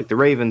opponents like the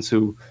Ravens,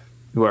 who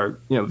are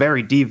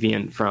very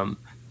deviant from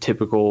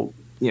typical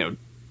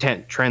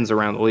trends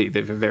around the league. They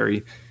have a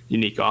very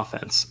unique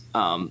offense.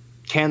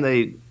 Can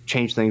they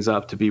change things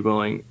up to be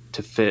willing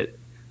to fit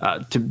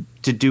to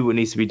do what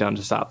needs to be done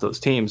to stop those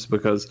teams?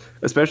 Because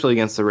especially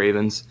against the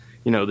Ravens,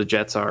 the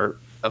Jets are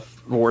a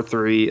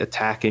 4-3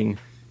 attacking,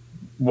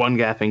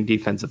 one-gapping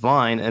defensive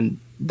line, and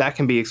that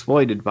can be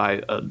exploited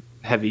by a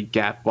heavy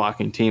gap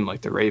blocking team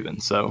like the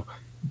Ravens. So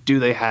do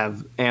they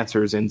have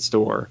answers in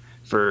store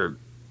for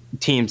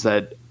teams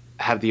that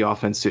have the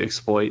offense to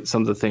exploit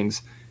some of the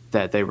things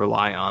that they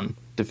rely on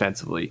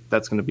defensively?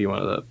 That's going to be one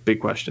of the big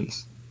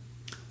questions.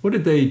 What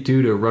did they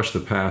do to rush the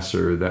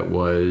passer that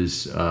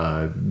was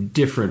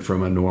different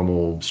from a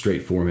normal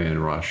straight four-man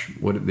rush?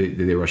 Did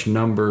they rush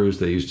numbers?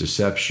 They used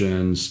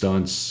deception,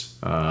 stunts,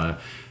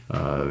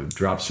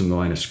 drops from the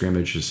line of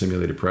scrimmage to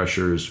simulated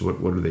pressures.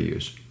 What do they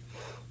use?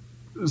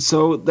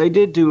 So they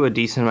did do a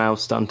decent amount of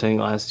stunting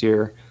last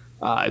year.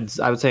 I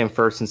would say in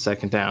first and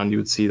second down, you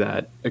would see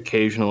that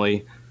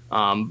occasionally.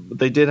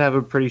 They did have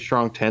a pretty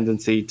strong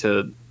tendency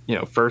to,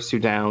 first 2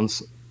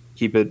 downs,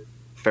 keep it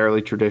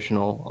fairly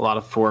traditional, a lot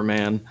of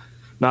four-man,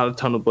 not a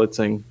ton of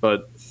blitzing.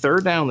 But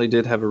third down, they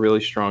did have a really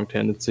strong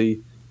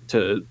tendency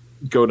to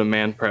go to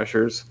man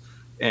pressures.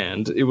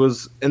 And it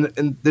was,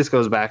 and this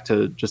goes back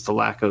to just a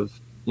lack of,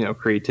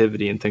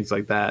 creativity and things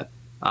like that.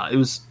 It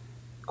was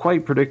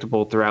quite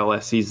predictable throughout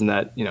last season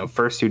that,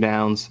 first 2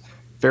 downs,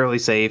 fairly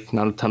safe,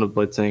 not a ton of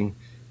blitzing.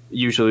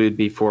 Usually it'd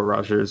be 4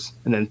 rushers,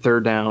 and then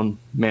third down,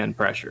 man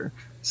pressure.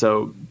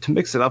 So to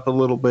mix it up a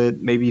little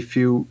bit, maybe a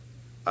few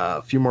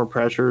more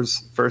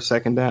pressures, first,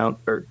 second down,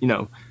 or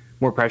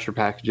more pressure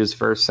packages,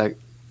 first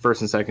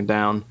and second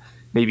down.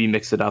 Maybe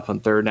mix it up on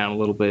third down a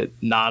little bit.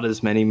 Not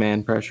as many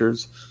man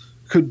pressures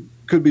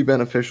could be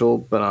beneficial,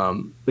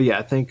 but yeah,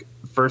 I think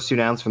first 2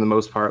 downs for the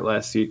most part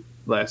last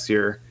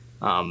year.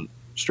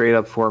 Straight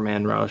up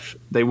 4-man rush.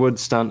 They would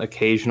stunt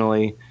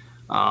occasionally,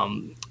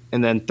 and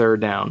then third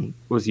down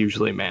was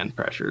usually man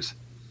pressures.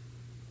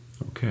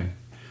 Okay.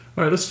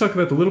 All right, let's talk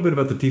about a little bit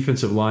about the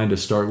defensive line to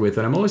start with.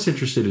 And I'm always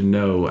interested to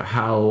know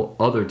how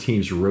other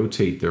teams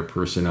rotate their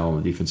personnel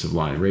on the defensive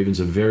line. Ravens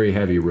a very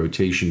heavy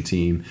rotation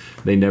team.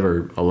 They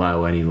never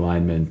allow any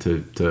linemen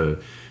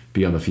to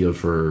be on the field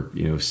for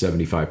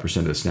 75%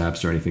 of the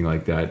snaps or anything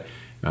like that.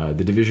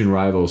 The division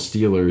rival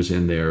Steelers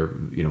in their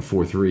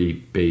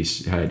 4-3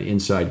 base had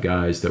inside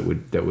guys that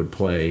would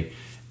play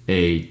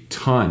a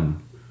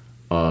ton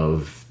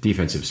of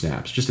defensive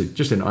snaps,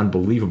 just an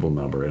unbelievable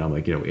number. And I'm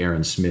like,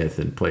 Aaron Smith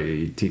and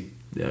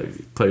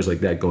players like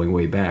that going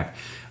way back,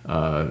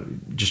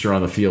 just are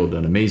on the field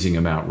an amazing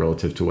amount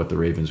relative to what the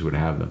Ravens would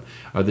have them.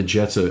 Are the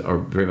Jets are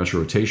very much a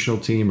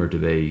rotational team, or do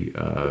they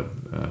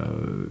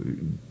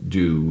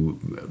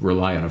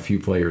rely on a few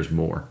players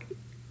more?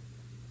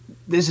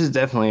 This is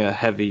definitely a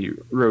heavy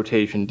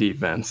rotation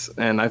defense,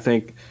 and I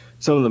think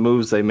some of the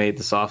moves they made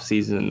this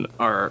offseason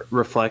are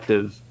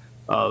reflective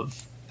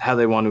of how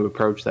they want to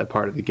approach that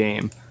part of the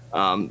game.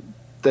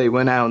 They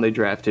went out and they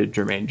drafted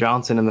Jermaine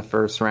Johnson in the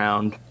first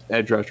round,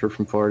 edge rusher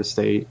from Florida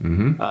State,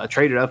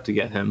 traded up to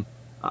get him.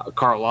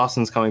 Carl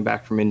Lawson's coming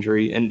back from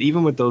injury, and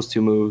even with those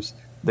 2 moves,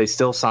 they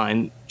still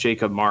signed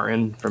Jacob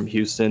Martin from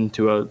Houston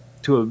to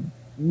a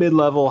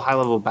mid-level,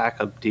 high-level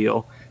backup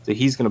deal. So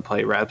he's going to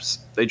play reps.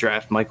 They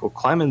draft Michael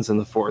Clemens in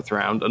the 4th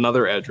round,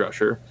 another edge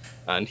rusher,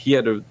 and he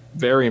had a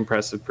very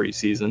impressive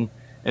preseason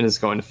and is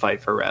going to fight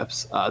for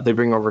reps. They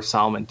bring over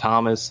Solomon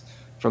Thomas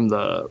from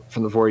the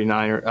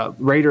 49ers,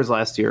 Raiders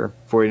last year,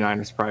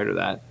 49ers prior to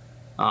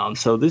that.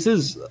 So this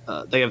is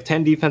they have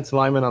 10 defensive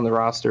linemen on the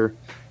roster,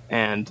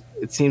 and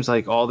it seems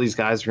like all these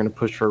guys are going to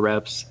push for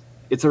reps.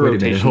 It's a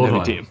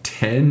rotation-heavy team.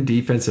 10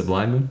 defensive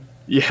linemen?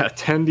 Yeah,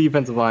 10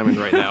 defensive linemen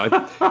right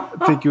now.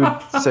 I think you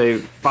would say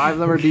 5 of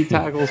them are D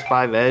tackles,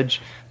 5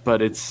 edge,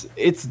 but it's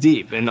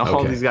deep, and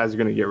all these guys are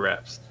going to get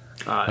reps.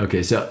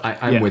 Okay, so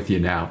I'm with you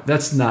now.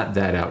 That's not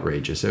that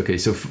outrageous. Okay,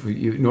 so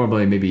you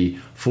normally maybe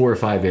 4 or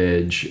 5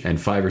 edge and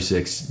 5 or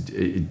 6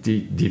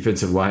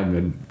 defensive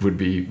linemen would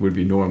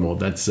be normal.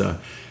 That's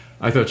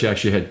I thought you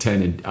actually had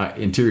 10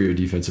 interior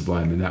defensive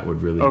linemen. That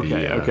would really be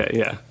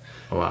yeah,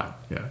 a lot.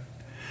 Yeah.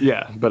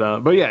 Yeah,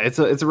 but yeah, it's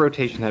a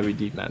rotation heavy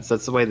defense.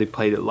 That's the way they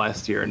played it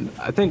last year, and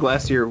I think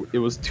last year it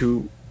was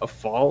to a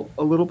fault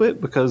a little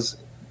bit because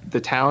the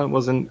talent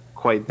wasn't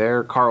quite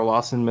there. Carl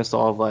Lawson missed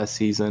all of last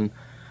season,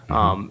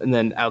 and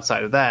then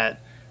outside of that,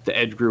 the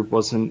edge group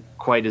wasn't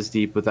quite as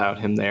deep without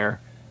him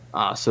there.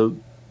 So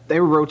they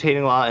were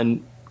rotating a lot,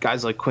 and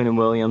guys like Quinnen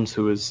Williams,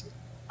 who is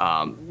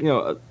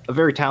a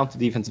very talented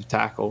defensive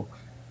tackle,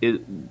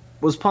 it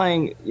was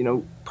playing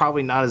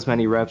probably not as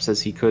many reps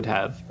as he could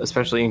have,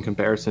 especially in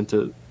comparison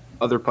to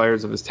other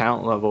players of his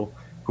talent level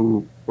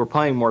who were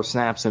playing more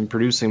snaps and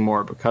producing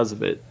more because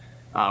of it,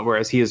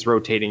 whereas he is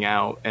rotating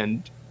out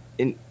and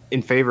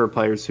in favor of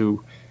players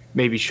who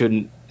maybe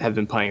shouldn't have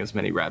been playing as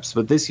many reps.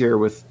 But this year,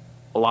 with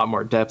a lot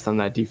more depth on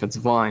that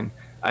defensive line,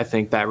 I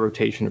think that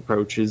rotation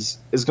approach is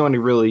going to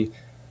really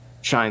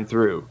shine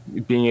through,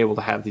 being able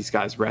to have these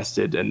guys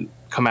rested and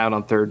come out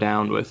on third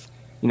down with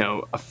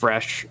a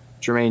fresh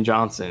Jermaine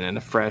Johnson and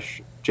a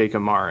fresh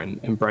Jacob Martin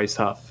and Bryce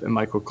Huff and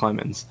Michael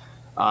Clemens.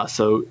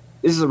 So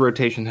this is a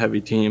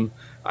rotation-heavy team.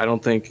 I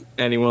don't think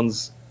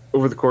anyone's,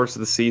 over the course of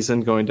the season,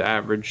 going to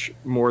average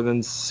more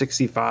than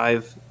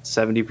 65,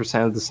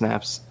 70% of the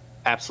snaps,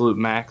 absolute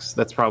max.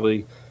 That's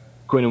probably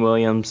Quinnen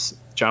Williams,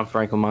 John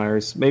Franklin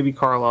Myers. Maybe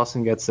Carl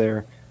Lawson gets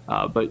there.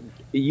 But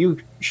you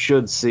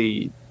should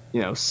see,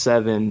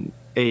 7,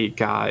 8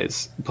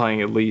 guys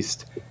playing at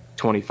least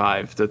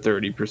 25 to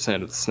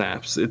 30% of the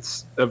snaps.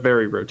 It's a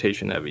very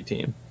rotation-heavy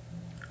team.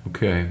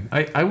 Okay.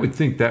 I would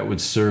think that would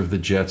serve the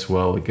Jets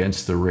well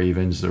against the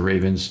Ravens. The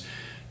Ravens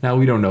Now,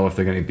 we don't know if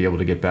they're going to be able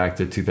to get back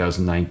to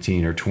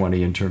 2019 or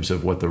 20 in terms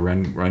of what the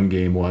run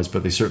game was,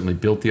 but they certainly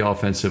built the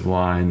offensive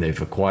line.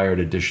 They've acquired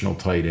additional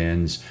tight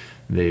ends.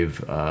 They've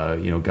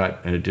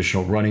got an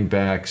additional running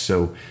back.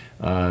 So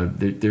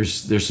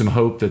there's some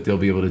hope that they'll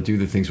be able to do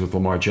the things with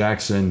Lamar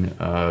Jackson,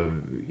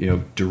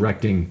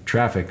 directing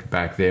traffic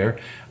back there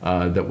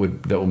that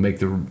will make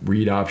the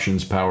read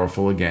options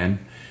powerful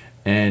again.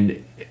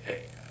 And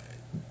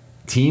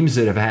teams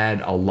that have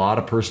had a lot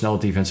of personnel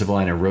at defensive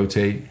line and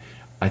rotate,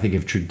 I think,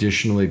 have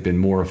traditionally been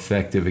more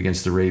effective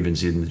against the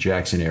Ravens in the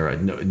Jackson era.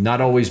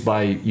 Not always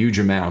by huge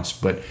amounts,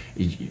 but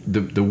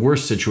the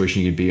worst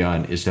situation you could be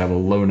on is to have a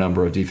low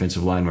number of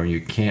defensive linemen where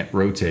you can't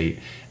rotate,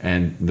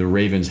 and the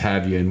Ravens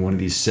have you in one of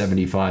these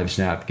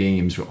 75-snap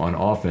games on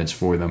offense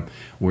for them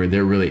where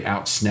they're really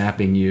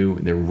out-snapping you,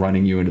 they're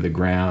running you into the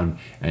ground,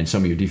 and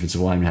some of your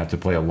defensive linemen have to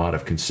play a lot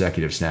of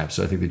consecutive snaps.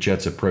 So I think the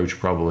Jets' approach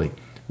probably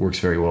works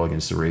very well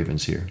against the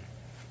Ravens here.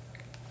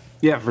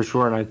 Yeah, for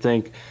sure, and I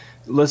think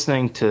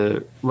listening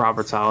to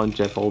Robert Saleh and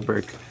Jeff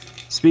Ulbrich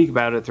speak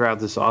about it throughout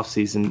this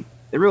offseason,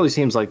 it really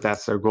seems like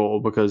that's their goal,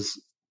 because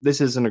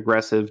this is an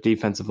aggressive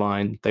defensive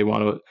line. They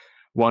want to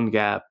one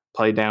gap,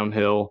 play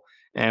downhill.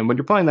 And when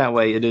you're playing that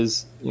way, it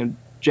is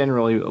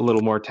generally a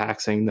little more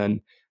taxing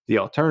than the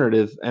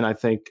alternative. And I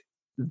think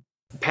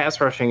pass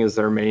rushing is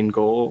their main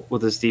goal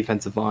with this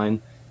defensive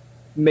line.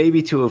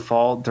 Maybe to a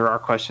fault, there are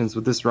questions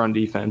with this run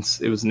defense.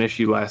 It was an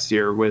issue last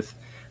year with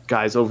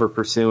guys over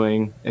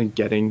pursuing and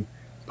getting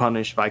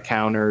punished by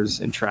counters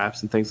and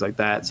traps and things like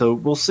that. So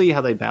we'll see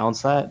how they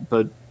balance that,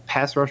 but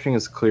pass rushing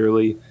is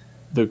clearly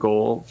the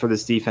goal for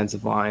this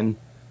defensive line,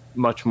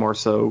 much more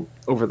so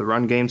over the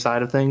run game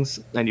side of things.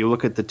 And you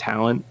look at the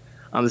talent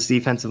on this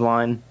defensive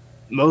line,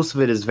 most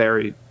of it is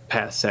very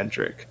pass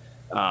centric.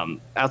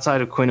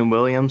 Outside of Quinnen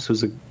Williams,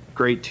 who's a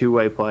great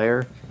two-way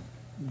player,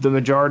 the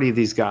majority of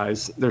these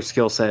guys, their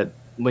skill set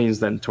leans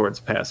them towards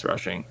pass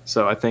rushing.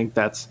 So I think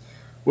that's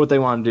what they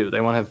want to do.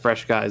 They want to have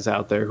fresh guys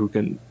out there who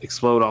can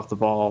explode off the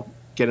ball,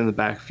 get in the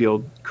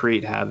backfield,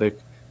 create havoc,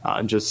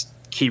 and just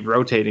keep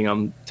rotating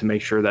them to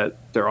make sure that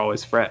they're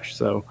always fresh.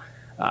 So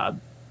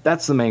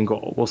that's the main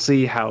goal. We'll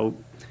see how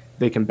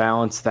they can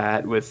balance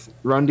that with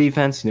run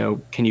defense.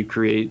 Can you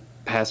create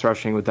pass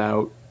rushing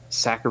without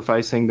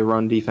sacrificing the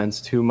run defense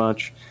too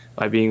much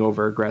by being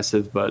over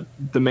aggressive? But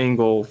the main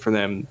goal for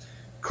them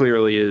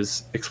clearly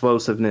is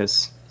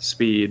explosiveness,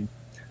 speed,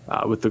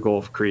 with the goal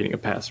of creating a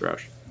pass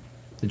rush.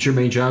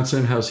 Jermaine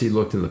Johnson, how's he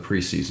looked in the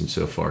preseason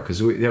so far? Because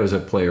that was a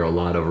player a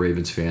lot of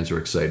Ravens fans were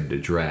excited to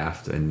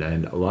draft, and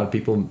a lot of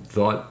people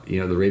thought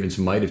the Ravens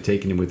might have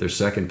taken him with their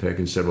second pick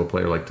instead of a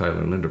player like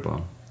Tyler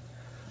Linderbaum.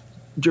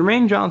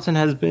 Jermaine Johnson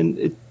has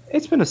been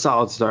it's been a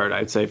solid start,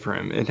 I'd say, for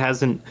him. He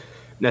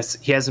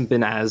hasn't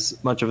been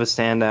as much of a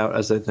standout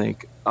as I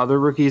think other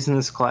rookies in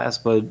this class,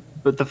 but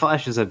the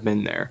flashes have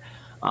been there.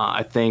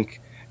 I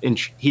think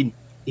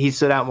he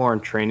stood out more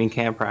in training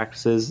camp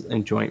practices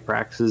and joint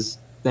practices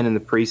than in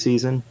the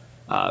preseason.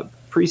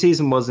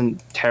 Preseason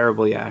wasn't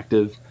terribly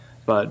active,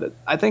 but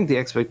I think the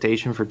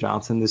expectation for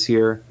Johnson this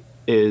year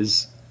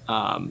is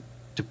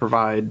to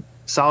provide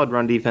solid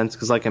run defense,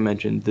 because like I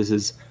mentioned, this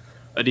is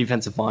a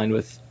defensive line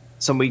with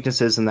some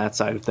weaknesses in that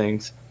side of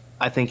things.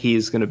 I think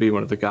he's going to be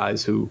one of the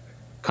guys who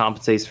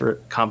compensates for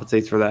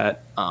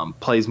that,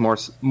 plays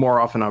more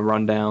often on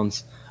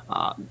rundowns.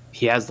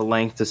 He has the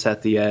length to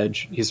set the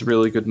edge. He's a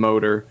really good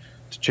motor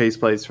to chase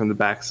plays from the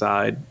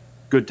backside.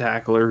 Good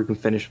tackler who can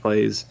finish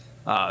plays.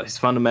 His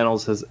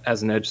fundamentals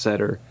as an edge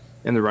setter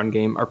in the run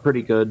game are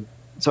pretty good.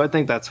 So I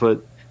think that's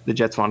what the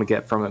Jets want to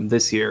get from him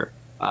this year.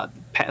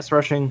 Pass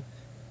rushing,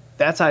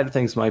 that side of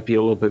things might be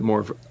a little bit more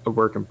of a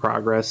work in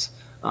progress.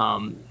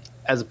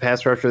 As a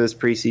pass rusher this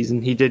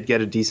preseason, he did get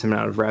a decent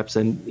amount of reps,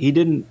 and he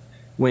didn't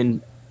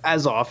win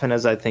as often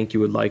as I think you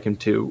would like him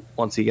to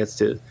once he gets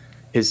to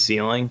his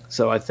ceiling.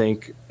 So I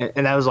think,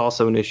 and that was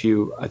also an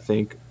issue, I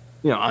think,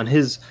 on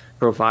his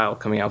profile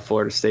coming out of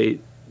Florida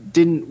State,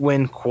 didn't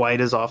win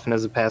quite as often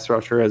as a pass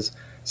rusher as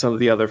some of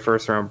the other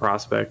first-round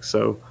prospects.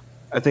 So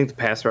I think the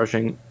pass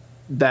rushing,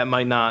 that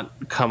might not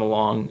come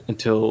along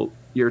until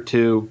year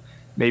 2,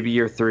 maybe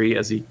year 3,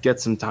 as he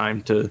gets some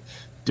time to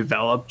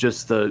develop,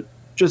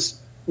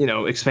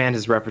 expand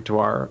his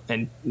repertoire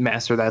and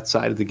master that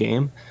side of the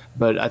game.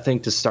 But I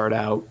think to start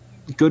out,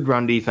 good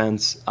run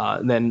defense,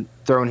 then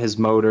throw in his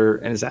motor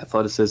and his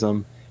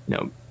athleticism,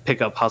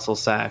 pick up hustle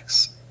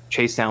sacks,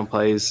 chase down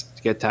plays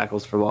to get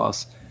tackles for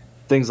loss.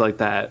 Things like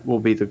that will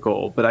be the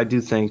goal. But I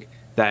do think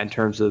that in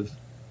terms of,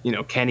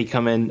 can he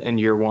come in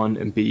year 1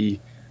 and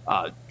be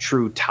a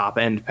true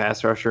top-end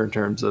pass rusher in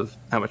terms of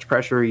how much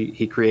pressure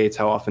he creates,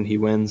 how often he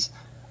wins,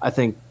 I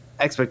think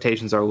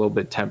expectations are a little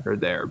bit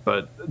tempered there.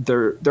 But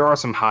there are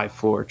some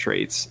high-floor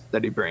traits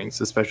that he brings,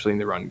 especially in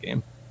the run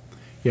game.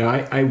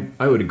 Yeah,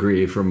 I would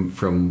agree.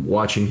 From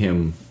watching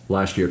him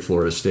last year at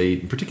Florida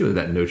State, particularly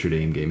that Notre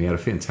Dame game, he had a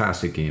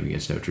fantastic game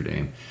against Notre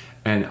Dame.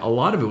 And a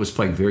lot of it was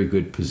playing very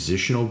good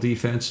positional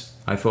defense,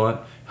 I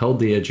thought. Held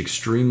the edge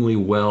extremely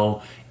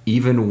well,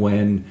 even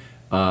when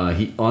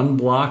He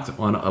unblocked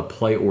on a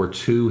play or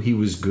two. He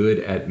was good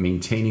at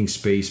maintaining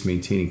space,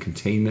 maintaining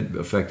containment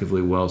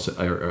effectively well,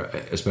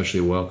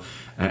 especially well.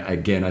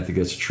 Again, I think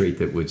that's a trait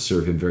that would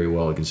serve him very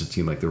well against a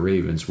team like the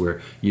Ravens,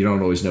 where you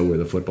don't always know where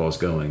the football is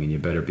going, and you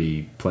better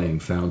be playing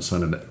sound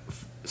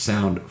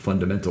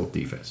fundamental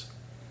defense.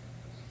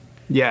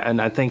 Yeah,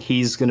 and I think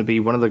he's going to be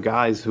one of the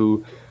guys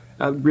who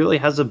really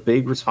has a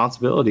big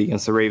responsibility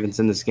against the Ravens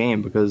in this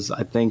game, because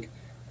I think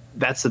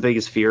that's the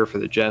biggest fear for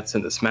the Jets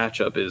in this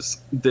matchup is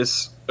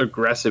this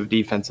aggressive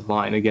defensive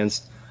line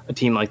against a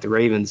team like the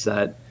Ravens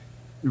that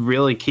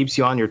really keeps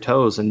you on your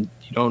toes and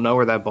you don't know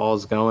where that ball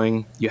is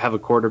going. You have a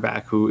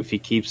quarterback who, if he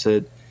keeps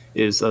it,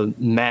 is a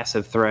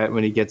massive threat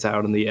when he gets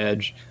out on the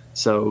edge.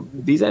 So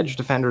these edge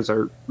defenders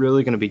are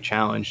really going to be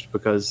challenged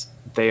because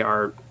they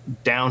are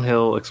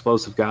downhill,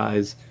 explosive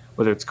guys,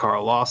 whether it's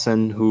Carl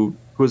Lawson, who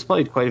has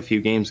played quite a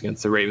few games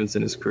against the Ravens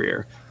in his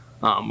career,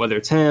 whether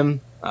it's him,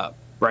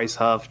 Bryce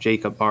Huff,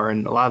 Jacob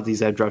Martin. A lot of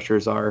these edge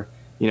rushers are,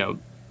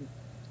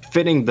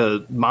 fitting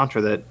the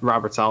mantra that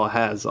Robert Saleh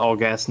has, all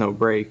gas, no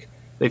break.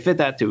 They fit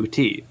that to a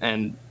T,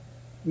 and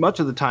much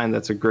of the time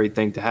that's a great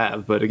thing to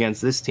have, but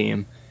against this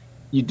team,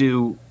 you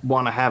do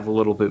want to have a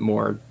little bit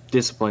more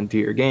discipline to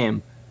your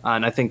game,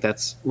 and I think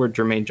that's where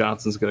Jermaine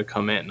Johnson's going to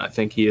come in. I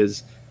think he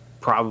is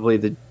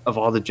probably of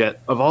all the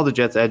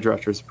Jets edge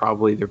rushers,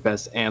 probably their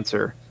best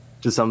answer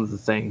to some of the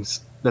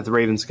things that the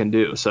Ravens can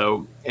do.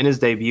 So in his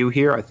debut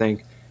here, I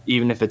think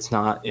even if it's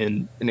not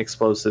in an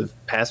explosive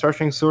pass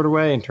rushing sort of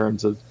way in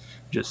terms of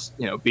just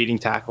beating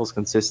tackles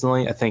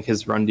consistently, I think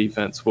his run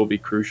defense will be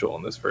crucial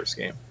in this first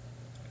game.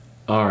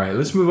 All right,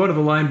 let's move on to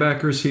the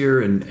linebackers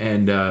here,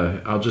 and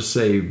I'll just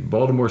say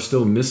Baltimore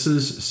still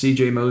misses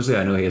C.J. Mosley.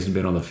 I know he hasn't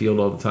been on the field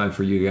all the time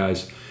for you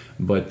guys,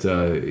 but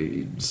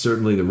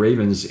certainly the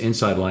Ravens'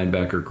 inside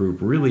linebacker group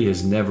really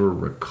has never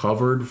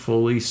recovered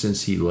fully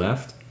since he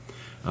left.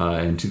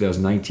 In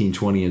 2019,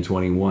 20, and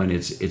 21,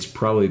 it's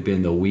probably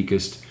been the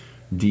weakest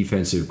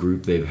defensive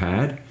group they've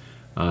had.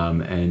 They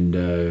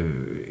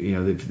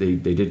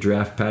did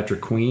draft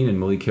Patrick Queen and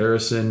Malik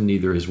Harrison.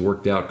 Neither has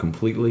worked out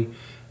completely.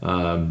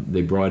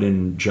 They brought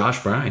in Josh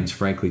Bynes,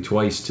 frankly,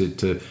 twice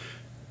to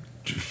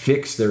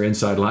fix their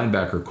inside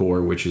linebacker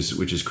core, which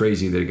is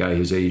crazy that a guy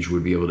his age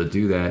would be able to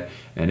do that.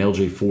 And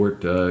L.J. Fort,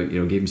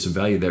 gave him some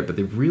value there, but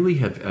they really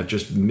have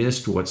just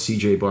missed what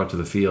C.J. brought to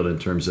the field in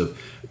terms of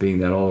being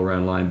that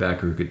all-around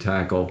linebacker who could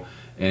tackle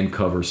and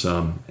cover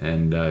some.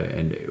 And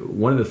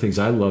one of the things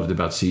I loved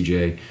about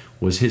C.J.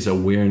 was his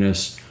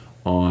awareness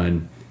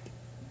on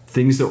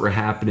things that were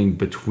happening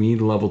between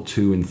level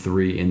 2 and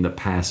 3 in the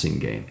passing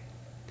game.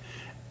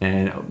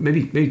 And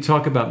maybe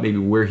talk about maybe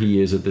where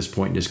he is at this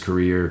point in his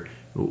career,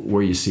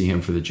 where you see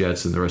him for the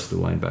Jets and the rest of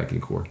the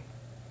linebacking core.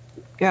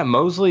 Yeah,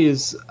 Mosley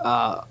is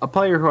a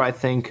player who I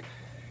think,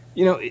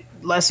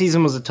 last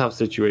season was a tough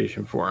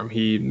situation for him.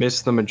 He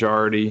missed the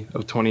majority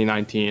of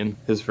 2019,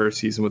 his first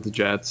season with the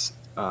Jets,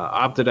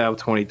 opted out of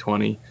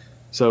 2020.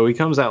 So he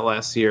comes out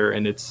last year,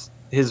 and it's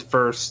his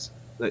first,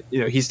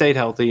 he stayed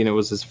healthy, and it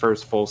was his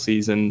first full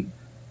season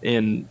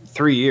in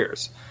 3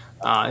 years.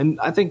 And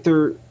I think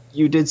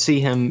you did see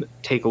him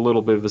take a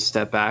little bit of a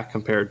step back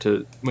compared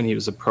to when he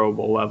was a Pro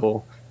Bowl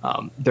level.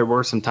 There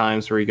were some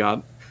times where he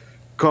got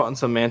caught in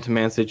some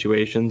man-to-man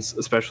situations,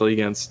 especially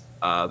against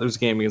there's a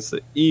game against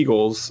the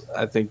Eagles.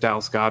 I think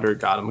Dallas Goedert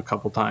got him a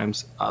couple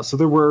times. So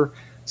there were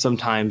some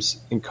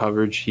times in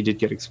coverage he did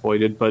get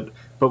exploited. But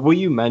what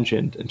you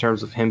mentioned in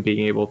terms of him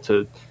being able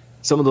to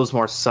some of those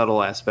more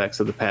subtle aspects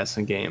of the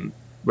passing game,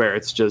 where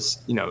it's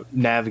just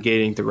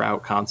navigating the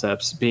route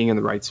concepts, being in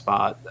the right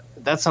spot,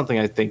 that's something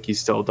I think he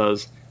still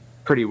does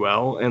pretty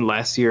well. And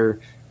last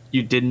year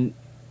you didn't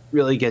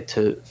really get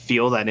to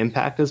feel that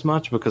impact as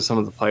much because some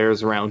of the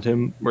players around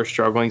him were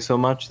struggling so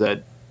much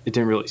that it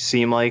didn't really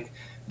seem like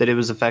that it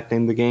was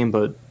affecting the game.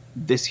 But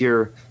this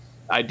year,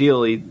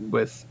 ideally,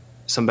 with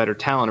some better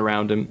talent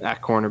around him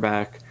at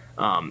cornerback,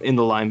 in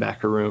the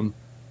linebacker room,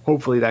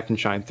 hopefully that can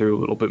shine through a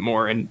little bit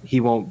more, and he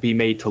won't be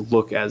made to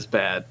look as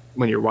bad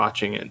when you're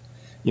watching it,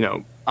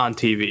 on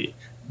TV.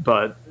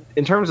 But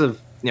in terms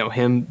of,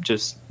 him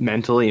just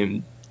mentally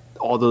and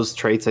all those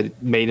traits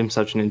that made him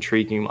such an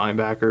intriguing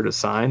linebacker to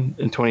sign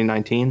in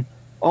 2019,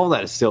 all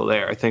that is still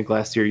there. I think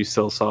last year you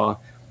still saw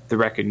the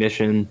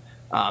recognition,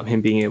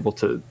 him being able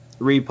to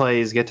read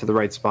plays, get to the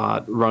right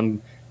spot,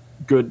 run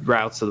good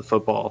routes to the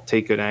football,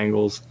 take good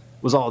angles,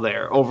 was all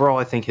there. Overall,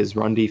 I think his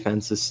run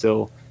defense is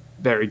still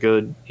very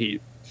good. He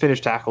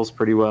finished tackles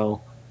pretty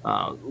well,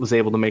 was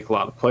able to make a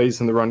lot of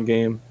plays in the run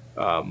game.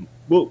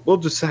 We'll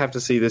just have to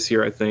see this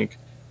year, I think,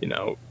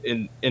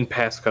 in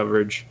pass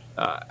coverage.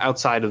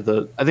 Outside of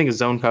I think his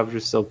zone coverage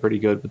is still pretty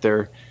good, but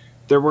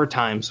there were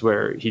times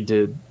where he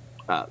did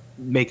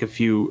make a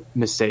few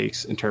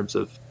mistakes in terms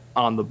of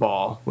on the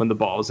ball when the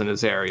ball was in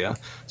his area.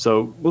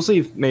 So we'll see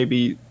if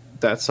maybe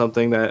that's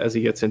something that as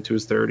he gets into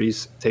his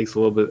 30s takes a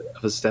little bit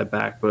of a step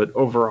back. But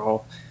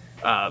overall,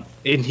 and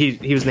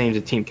he was named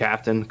a team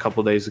captain a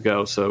couple days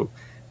ago, so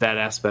that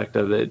aspect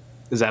of it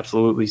is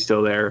absolutely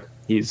still there.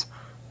 He's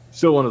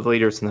still one of the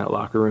leaders in that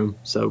locker room,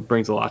 so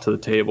brings a lot to the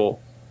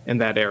table. in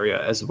that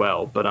area as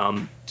well. But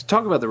to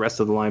talk about the rest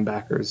of the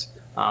linebackers,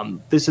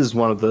 this is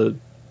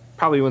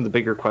probably one of the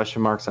bigger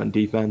question marks on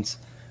defense.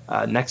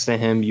 Next to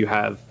him, you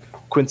have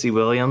Quincy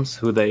Williams,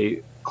 who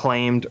they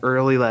claimed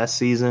early last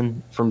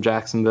season from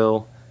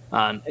Jacksonville,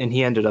 and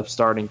he ended up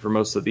starting for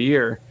most of the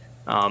year.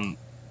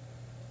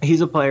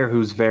 He's a player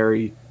who's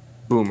very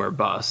boom or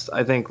bust.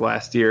 I think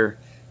last year,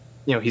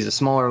 he's a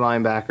smaller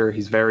linebacker.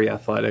 He's very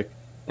athletic,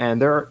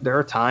 and there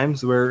are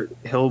times where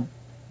he'll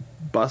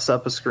bust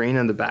up a screen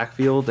in the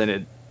backfield,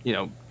 and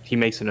he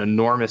makes an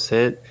enormous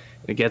hit.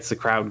 It gets the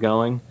crowd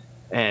going,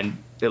 and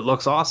it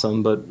looks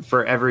awesome. But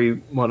for every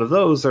one of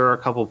those, there are a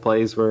couple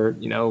plays where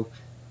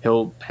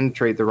he'll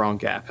penetrate the wrong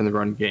gap in the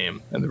run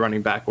game, and the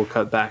running back will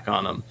cut back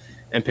on him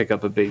and pick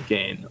up a big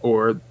gain.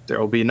 Or there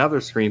will be another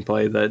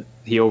screenplay that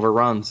he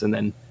overruns and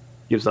then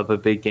gives up a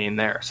big gain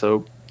there.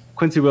 So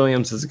Quincy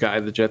Williams is a guy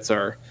the Jets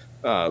are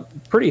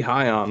pretty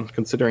high on,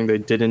 considering they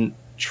didn't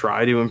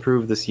try to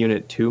improve this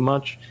unit too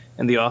much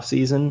in the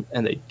offseason,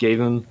 and they gave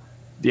him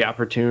the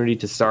opportunity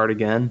to start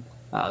again.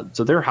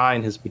 So they're high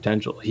in his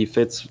potential. He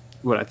fits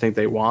what I think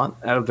they want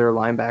out of their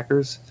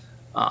linebackers.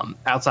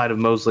 Outside of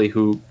Mosley,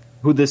 who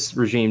this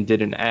regime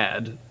didn't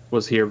add,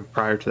 was here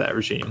prior to that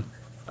regime.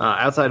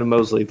 Outside of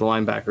Mosley, the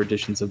linebacker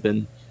additions have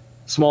been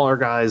smaller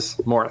guys,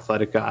 more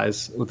athletic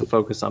guys with a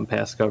focus on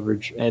pass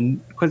coverage.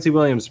 And Quincy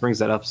Williams brings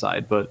that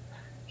upside, but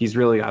he's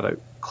really got to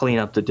clean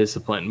up the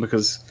discipline,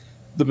 because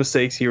the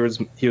mistakes he was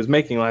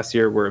making last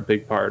year were a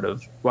big part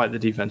of why the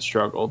defense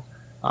struggled.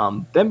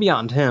 Then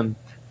beyond him,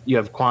 you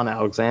have Quan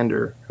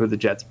Alexander, who the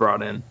Jets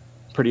brought in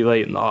pretty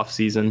late in the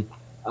offseason.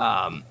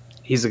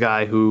 He's a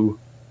guy who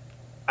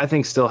I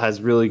think still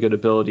has really good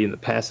ability in the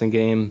passing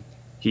game.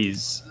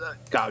 He's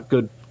got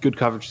good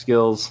coverage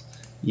skills.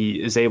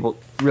 He is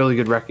really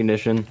good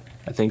recognition.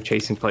 I think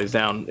chasing plays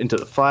down into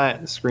the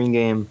flat, the screen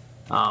game.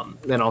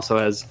 Then also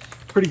has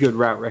pretty good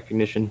route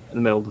recognition in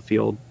the middle of the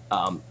field.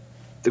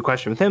 The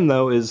question with him,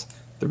 though, is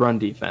the run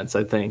defense.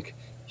 I think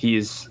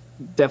he's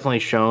definitely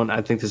shown.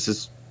 I think this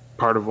is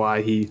part of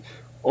why he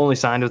only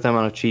signed with them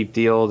on a cheap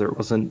deal. There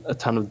wasn't a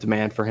ton of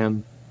demand for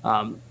him.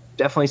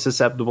 Definitely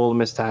susceptible to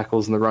missed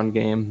tackles in the run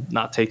game,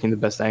 not taking the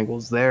best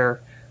angles there.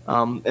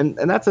 And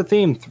that's a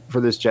theme for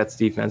this Jets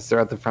defense. They're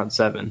at the front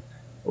seven.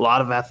 A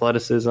lot of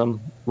athleticism, a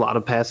lot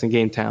of passing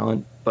game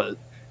talent, but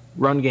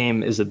run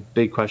game is a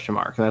big question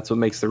mark. And that's what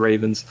makes the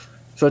Ravens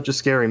such a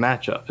scary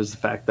matchup, is the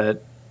fact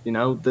that,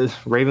 the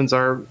Ravens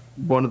are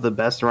one of the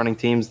best running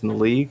teams in the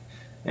league.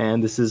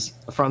 And this is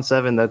a front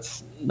seven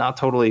that's not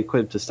totally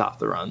equipped to stop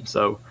the run.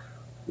 So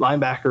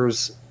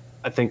linebackers,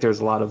 I think there's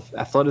a lot of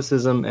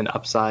athleticism and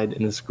upside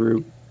in this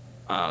group,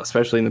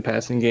 especially in the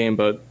passing game,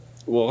 but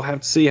we'll have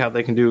to see how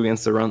they can do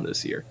against the run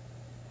this year.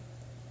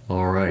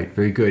 All right,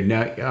 very good.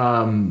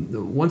 Now,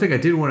 one thing I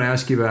did want to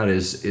ask you about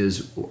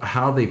is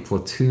how they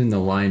platoon the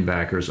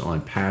linebackers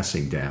on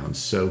passing downs.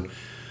 So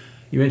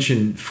you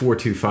mentioned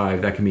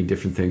 4-2-5. That can mean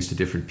different things to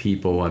different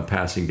people on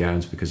passing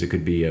downs, because it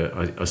could be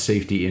a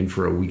safety in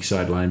for a weak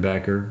side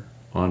linebacker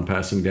on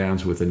passing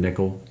downs with a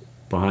nickel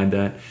behind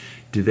that.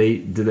 Do they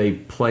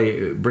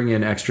bring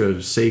in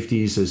extra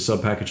safeties as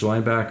sub-package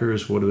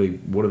linebackers? What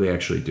do they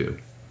actually do?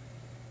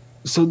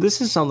 So this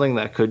is something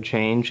that could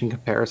change in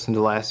comparison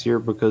to last year,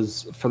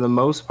 because for the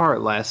most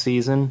part last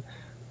season,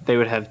 they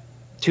would have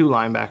two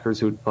linebackers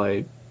who would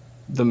play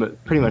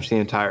pretty much the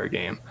entire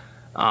game.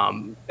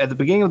 At the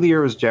beginning of the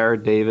year was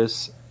Jared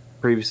Davis,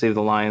 previously of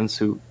the Lions,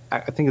 who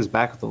I think is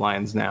back with the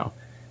Lions now.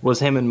 It was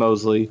him and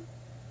Mosley.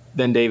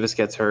 Then Davis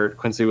gets hurt.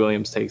 Quincy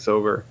Williams takes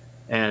over.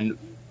 And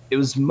it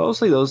was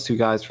mostly those two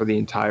guys for the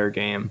entire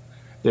game.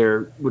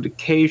 There would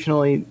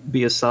occasionally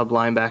be a sub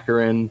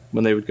linebacker in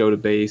when they would go to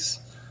base.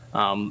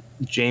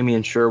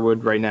 Jamie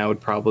Sherwood right now would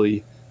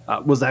probably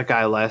was that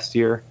guy last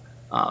year.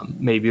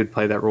 Maybe would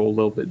play that role a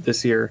little bit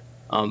this year.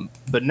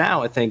 But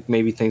now I think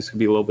maybe things could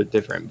be a little bit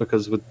different,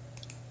 because with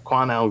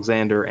Quan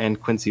Alexander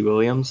and Quincy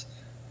Williams,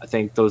 I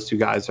think those two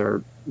guys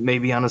are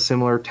maybe on a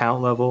similar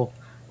talent level,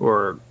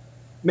 or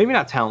maybe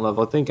not talent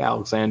level. I think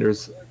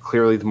Alexander's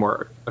clearly the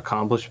more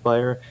accomplished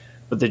player,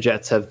 but the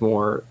Jets have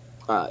more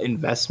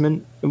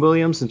investment in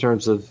Williams in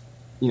terms of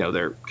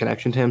their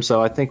connection to him.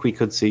 So I think we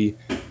could see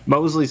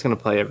Mosley's going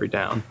to play every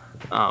down.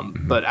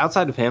 But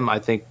outside of him, I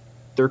think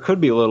there could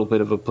be a little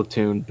bit of a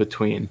platoon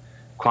between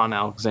Quan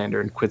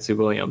Alexander and Quincy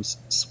Williams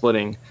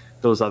splitting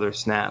those other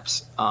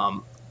snaps. I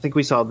think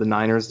we saw the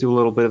Niners do a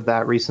little bit of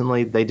that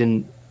recently. They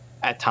didn't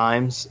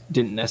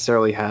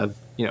necessarily have,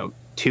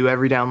 two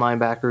every down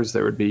linebackers.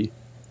 There would be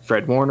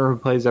Fred Warner, who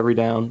plays every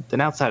down. Then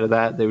outside of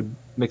that, they would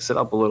mix it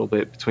up a little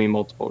bit between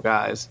multiple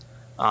guys.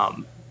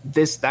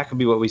 That could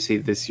be what we see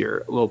this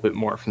year a little bit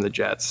more from the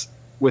Jets,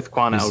 with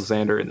Quan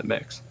Alexander in the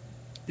mix.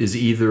 Is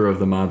either of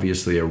them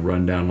obviously a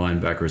rundown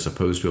linebacker as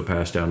opposed to a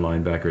pass down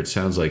linebacker? It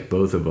sounds like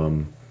both of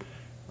them,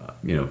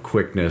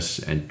 quickness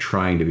and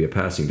trying to be a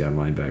passing down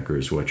linebacker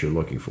is what you're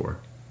looking for.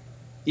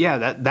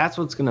 Yeah, that's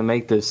what's going to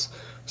make this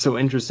so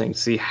interesting to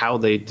see how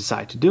they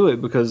decide to do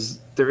it, because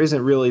there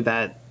isn't really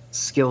that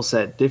skill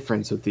set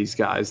difference with these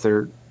guys.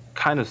 They're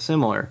kind of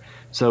similar.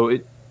 So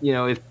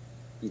if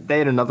they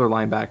had another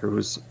linebacker who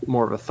was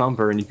more of a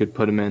thumper, and you could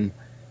put him in,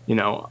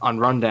 on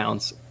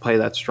rundowns, play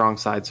that strong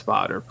side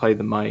spot or play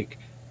the mic,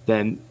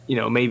 then,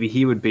 maybe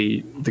he would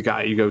be the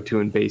guy you go to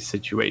in base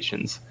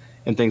situations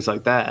and things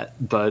like that.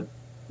 But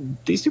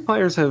these two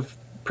players have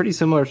pretty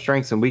similar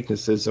strengths and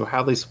weaknesses, so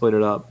how they split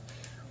it up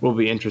will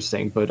be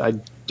interesting. But I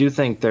do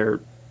think their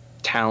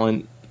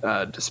talent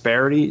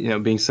disparity,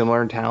 being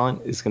similar in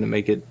talent, is going to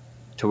make it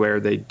to where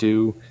they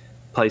do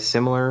play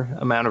similar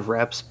amount of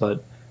reps.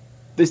 But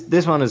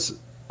this one is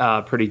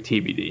pretty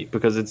TBD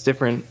because it's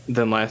different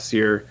than last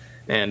year,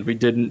 and we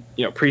didn't,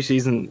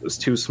 preseason was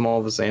too small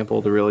of a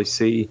sample to really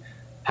see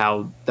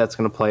how that's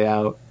going to play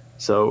out.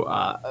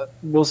 So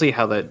we'll see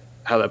how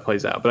that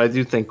plays out. But I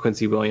do think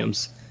Quincy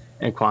Williams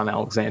and Quan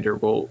Alexander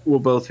will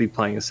both be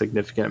playing a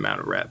significant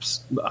amount of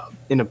reps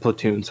in a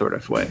platoon sort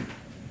of way.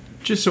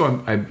 Just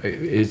so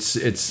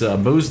it's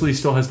Mosley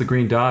still has the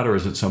green dot, or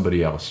is it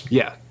somebody else?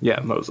 Yeah,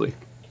 Mosley.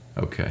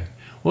 Okay.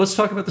 Well, let's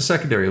talk about the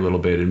secondary a little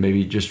bit and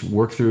maybe just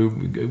work through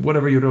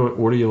whatever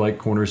order you like,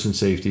 corners and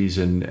safeties,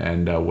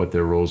 and what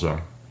their roles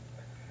are.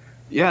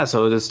 Yeah,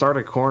 so to start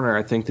at corner,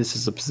 I think this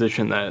is a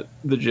position that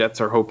the Jets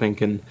are hoping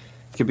can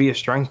be a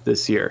strength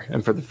this year,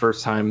 and for the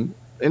first time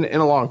in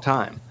a long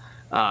time.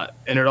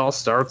 And it all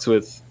starts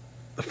with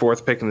the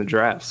 4th pick in the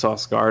draft,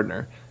 Sauce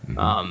Gardner.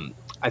 Mm-hmm.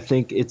 I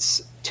think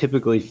it's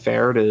typically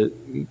fair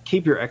to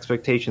keep your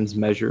expectations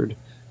measured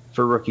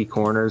for rookie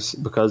corners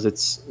because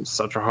it's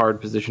such a hard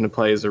position to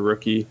play as a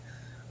rookie.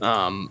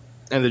 And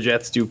the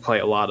Jets do play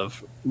a lot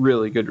of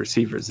really good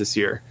receivers this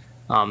year.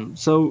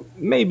 So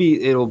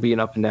maybe it'll be an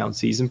up and down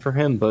season for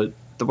him, but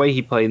the way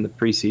he played in the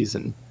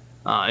preseason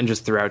and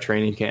just throughout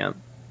training camp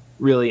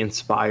really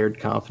inspired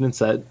confidence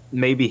that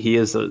maybe he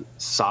is a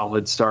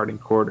solid starting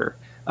corner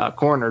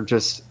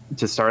just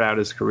to start out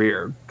his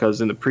career.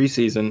 Because in the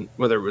preseason,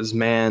 whether it was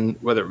man,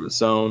 whether it was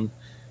zone,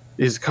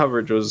 his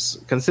coverage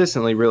was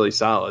consistently really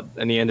solid,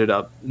 and he ended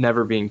up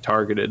never being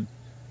targeted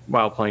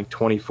while playing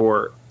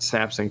 24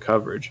 snaps in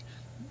coverage.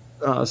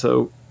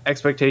 So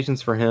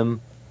expectations for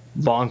him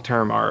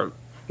long-term are,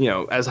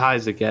 as high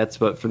as it gets.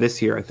 But for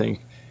this year, I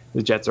think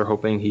the Jets are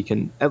hoping he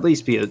can at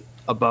least be an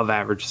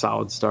above-average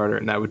solid starter,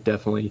 and that would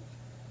definitely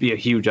be a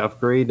huge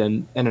upgrade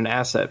and an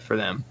asset for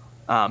them.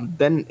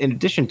 Then, in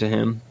addition to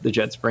him, the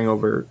Jets bring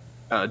over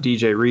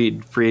DJ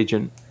Reed, free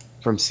agent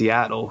from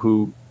Seattle,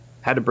 who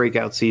had a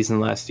breakout season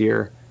last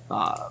year.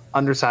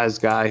 Undersized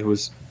guy who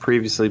was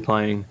previously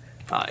playing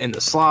in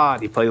the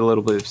slot. He played a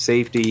little bit of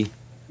safety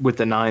with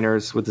the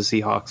Niners, with the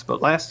Seahawks.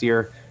 But last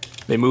year,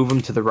 they move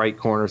him to the right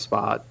corner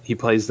spot. He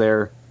plays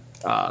there.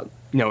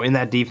 In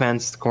that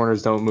defense, the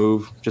corners don't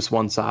move, just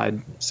one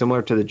side,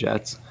 similar to the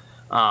Jets.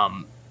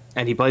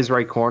 And he plays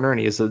right corner, and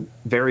he has a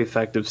very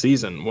effective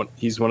season.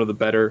 He's one of the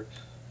better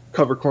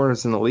cover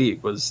corners in the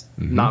league, was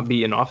not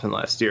beaten often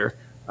last year.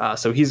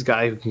 So he's a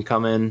guy who can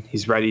come in.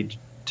 He's ready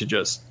to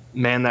just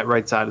man that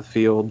right side of the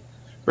field,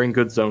 bring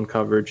good zone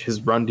coverage. His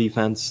run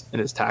defense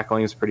and his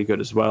tackling is pretty good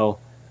as well.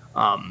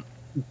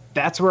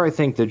 That's where I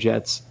think the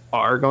Jets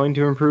are going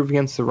to improve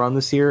against the run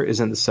this year, is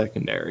in the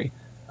secondary.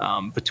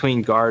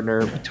 Between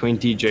Gardner, between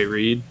DJ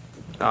Reed,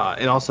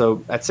 and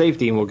also at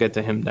safety, and we'll get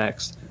to him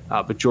next,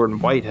 but Jordan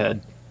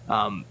Whitehead,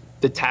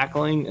 the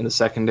tackling in the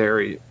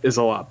secondary is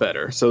a lot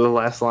better. So the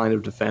last line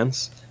of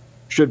defense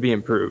should be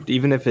improved.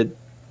 Even if it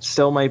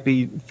still might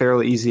be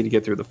fairly easy to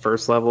get through the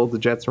first level of the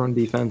Jets' run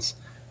defense,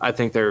 I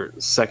think their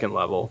second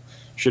level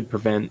should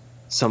prevent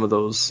some of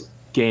those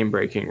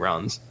game-breaking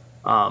runs.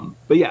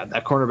 But yeah,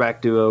 that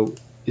cornerback duo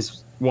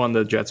is one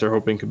the Jets are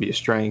hoping could be a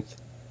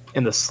strength.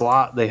 In the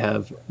slot, they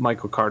have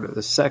Michael Carter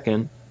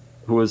II,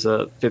 who was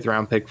a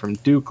 5th-round pick from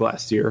Duke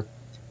last year.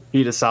 He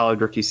had a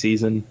solid rookie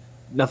season.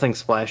 Nothing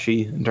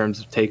splashy in terms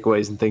of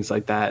takeaways and things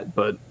like that,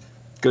 but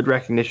good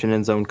recognition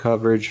in zone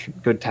coverage,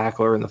 good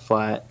tackler in the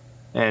flat,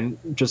 and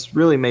just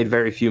really made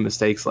very few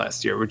mistakes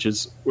last year, which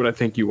is what I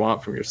think you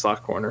want from your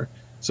slot corner.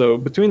 So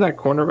between that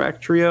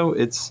cornerback trio,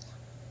 it's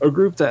a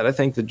group that I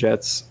think the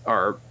Jets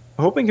are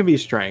hoping can be a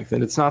strength,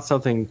 and it's not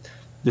something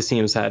this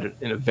team has had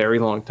in a very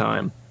long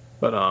time.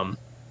 But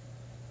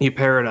you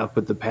pair it up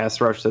with the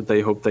pass rush that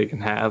they hope they can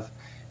have,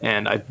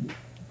 and I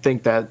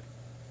think that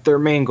their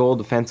main goal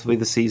defensively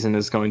this season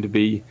is going to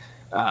be,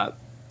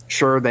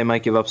 sure, they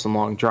might give up some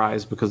long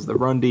drives because of the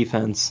run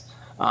defense,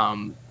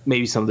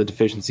 maybe some of the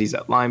deficiencies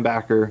at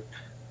linebacker,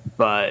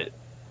 but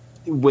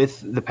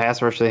with the pass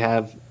rush they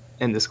have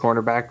in this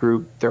cornerback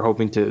group, they're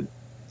hoping to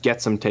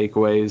get some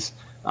takeaways,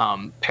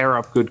 pair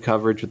up good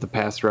coverage with the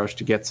pass rush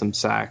to get some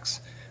sacks,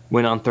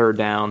 win on third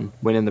down,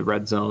 win in the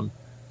red zone,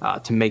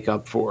 to make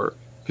up for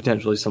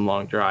potentially some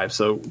long drives.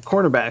 So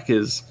cornerback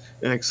is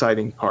an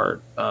exciting part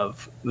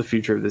of the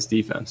future of this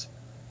defense.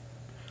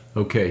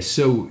 Okay,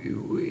 so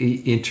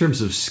in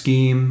terms of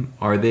scheme,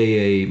 are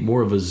they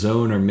more of a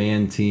zone or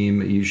man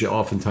team? Usually,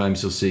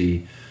 oftentimes you'll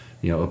see,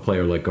 a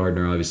player like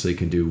Gardner obviously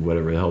can do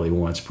whatever the hell he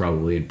wants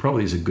probably, and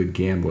probably is a good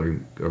gambler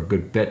or a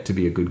good bet to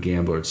be a good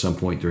gambler at some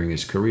point during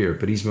his career,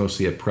 but he's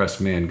mostly a press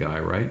man guy,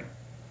 right?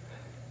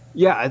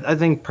 Yeah, I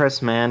think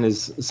press man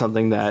is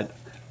something that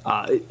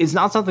It's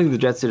not something the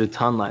Jets did a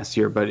ton last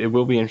year, but it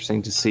will be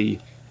interesting to see,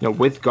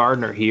 with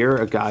Gardner here,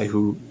 a guy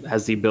who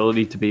has the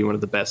ability to be one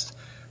of the best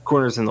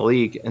corners in the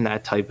league in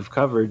that type of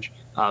coverage.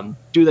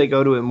 Do they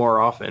go to it more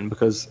often?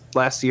 Because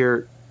last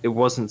year it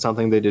wasn't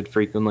something they did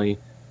frequently,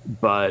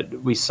 but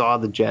we saw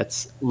the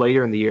Jets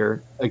later in the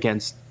year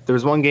there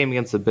was one game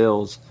against the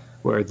Bills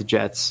where the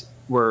Jets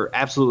were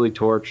absolutely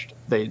torched.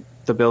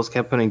 The Bills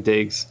kept putting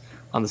Diggs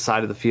on the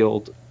side of the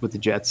field with the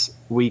Jets'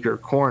 weaker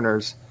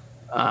corners,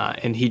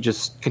 and he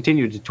just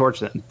continued to torch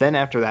them. Then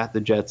after that,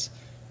 the Jets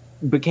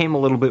became a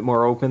little bit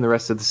more open the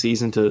rest of the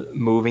season to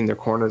moving their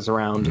corners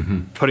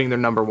around, putting their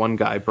number one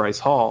guy, Bryce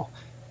Hall,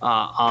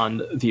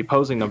 on the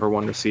opposing number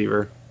one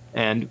receiver.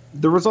 And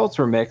the results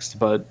were mixed,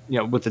 but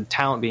with the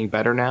talent being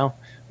better now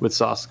with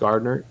Sauce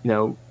Gardner,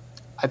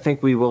 I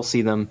think we will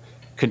see them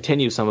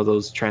continue some of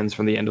those trends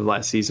from the end of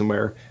last season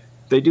where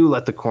they do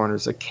let the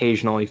corners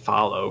occasionally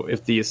follow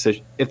if the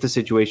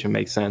situation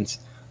makes sense.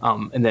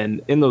 And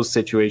then in those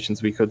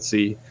situations, we could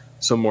see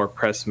some more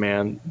press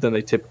man than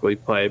they typically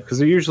play because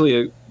they're usually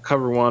a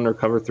cover one or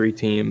cover three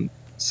team,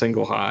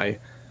 single high,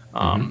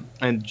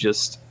 and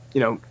just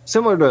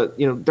similar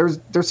to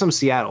there's some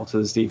Seattle to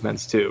this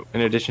defense too,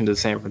 in addition to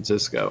San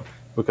Francisco,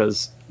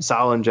 because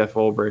Saleh and Jeff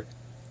Ulbrich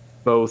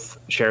both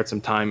shared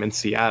some time in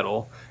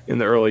Seattle in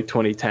the early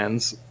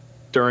 2010s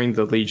during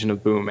the Legion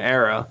of Boom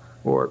era,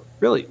 or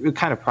really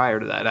kind of prior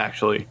to that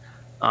actually,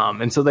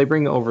 and so they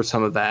bring over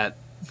some of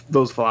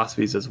those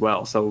philosophies as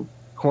well. So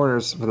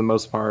corners for the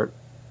most part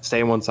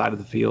stay on one side of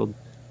the field.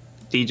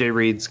 DJ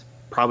Reed's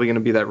probably going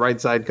to be that right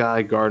side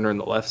guy, Gardner on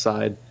the left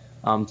side.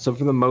 So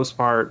for the most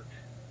part,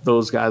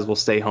 those guys will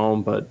stay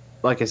home. But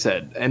like I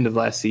said, end of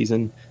last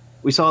season,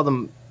 we saw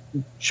them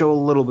show a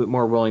little bit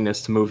more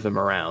willingness to move them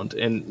around.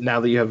 And now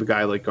that you have a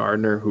guy like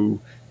Gardner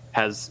who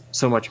has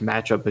so much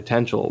matchup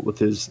potential with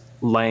his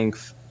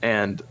length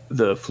and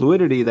the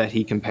fluidity that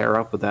he can pair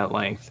up with that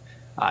length,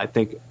 I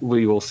think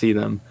we will see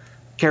them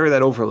carry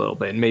that over a little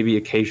bit and maybe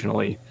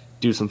occasionally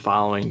do some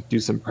following, do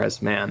some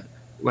press man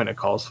when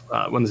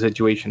the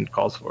situation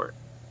calls for it.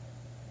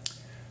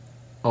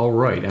 All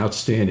right,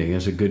 outstanding.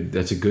 That's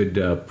a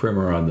good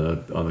primer on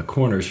the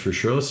corners for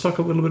sure. Let's talk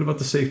a little bit about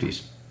the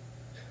safeties.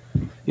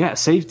 Yeah,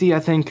 safety, I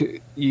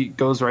think,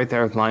 goes right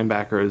there with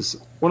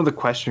linebackers. One of the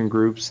question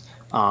groups,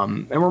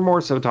 and we're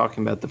more so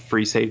talking about the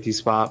free safety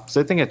spot. So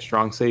I think at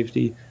strong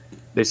safety,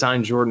 they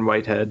signed Jordan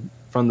Whitehead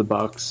from the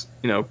Bucs.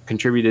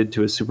 Contributed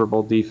to a Super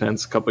Bowl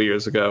defense a couple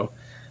years ago.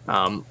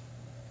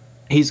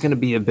 He's going to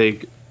be a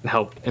big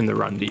help in the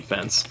run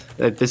defense.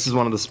 This is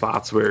one of the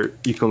spots where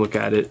you can look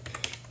at it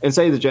and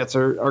say the Jets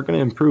are going to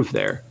improve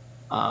there.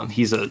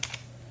 He's an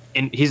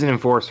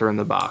enforcer in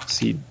the box.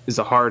 He is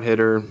a hard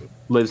hitter,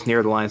 lives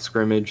near the line of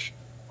scrimmage,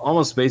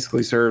 almost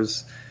basically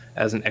serves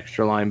as an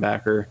extra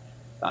linebacker,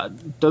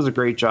 does a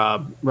great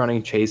job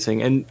running,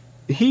 chasing, and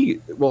he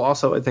will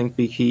also, I think,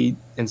 be key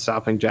in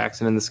stopping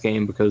Jackson in this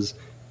game because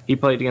he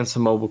played against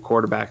some mobile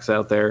quarterbacks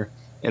out there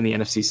in the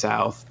NFC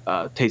South,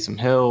 Taysom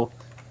Hill,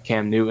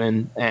 Cam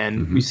Newton,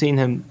 and we've seen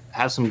him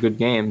have some good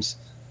games,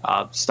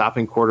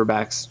 stopping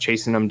quarterbacks,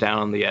 chasing them down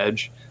on the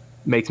edge,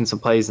 making some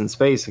plays in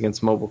space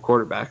against mobile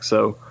quarterbacks.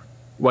 So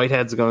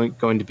Whitehead's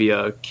going to be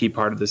a key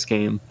part of this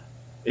game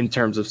in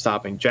terms of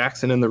stopping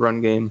Jackson in the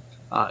run game.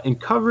 In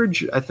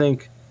coverage, I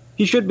think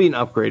he should be an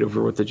upgrade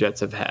over what the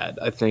Jets have had.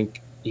 I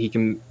think he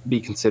can be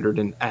considered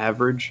an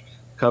average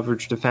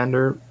coverage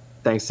defender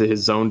thanks to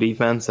his zone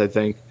defense. I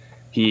think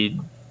he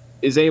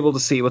is able to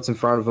see what's in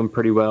front of him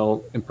pretty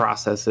well and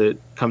process it,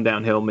 come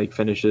downhill, make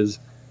finishes.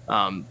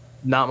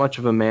 Not much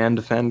of a man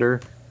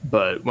defender,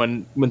 but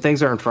when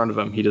things are in front of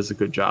him, he does a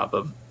good job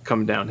of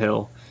coming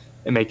downhill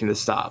and making the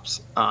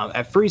stops.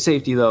 At free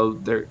safety, though,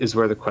 there is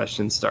where the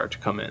questions start to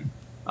come in.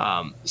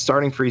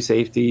 Starting free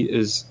safety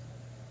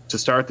to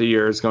start the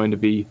year is going to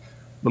be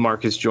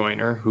LaMarcus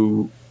Joyner,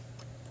 who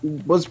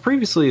was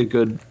previously a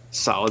good,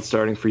 solid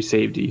starting free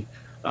safety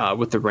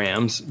with the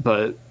Rams,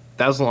 but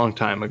that was a long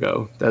time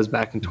ago. That was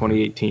back in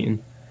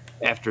 2018.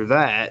 After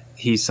that,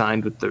 he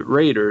signed with the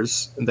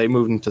Raiders, and they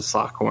moved him to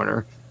slot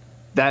corner.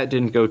 That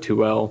didn't go too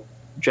well.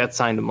 Jets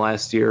signed him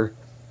last year.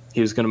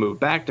 He was going to move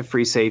back to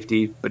free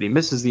safety, but he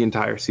misses the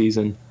entire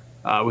season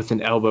with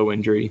an elbow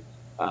injury.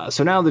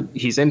 So now that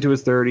he's into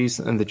his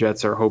 30s, and the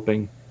Jets are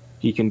hoping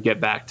he can get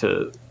back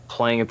to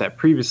playing at that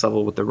previous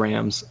level with the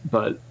Rams,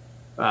 but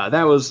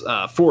that was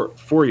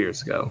 4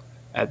 years ago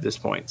at this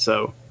point.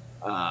 So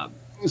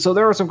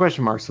there are some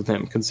question marks with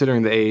him,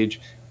 considering the age.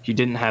 He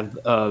didn't have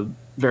a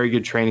very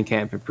good training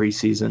camp in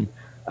preseason.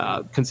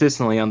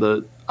 Consistently on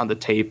the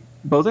tape,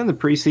 both in the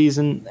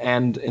preseason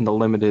and in the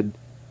limited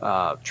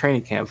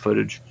training camp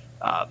footage,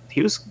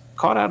 he was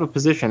caught out of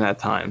position at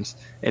times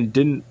and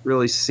didn't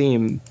really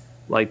seem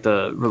like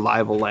the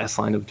reliable last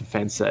line of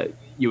defense that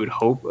you would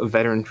hope a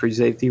veteran free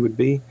safety would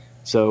be.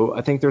 So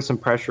I think there's some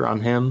pressure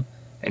on him,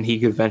 and he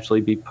could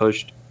eventually be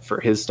pushed for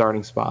his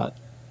starting spot.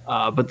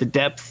 But the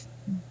depth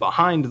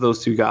behind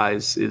those two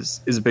guys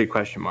is a big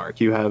question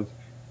mark. You have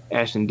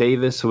Ashton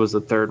Davis, who was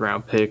a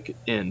third-round pick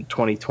in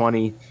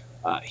 2020.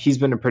 He's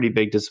been a pretty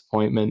big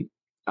disappointment.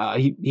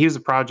 he was a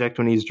project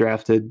when he was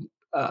drafted.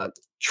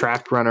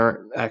 Track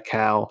runner at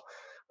Cal,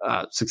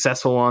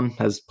 successful one,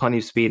 has plenty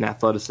of speed and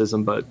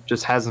athleticism, but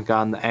just hasn't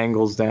gotten the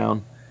angles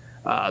down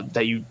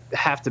that you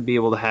have to be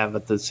able to have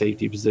at the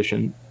safety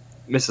position.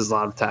 Misses a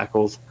lot of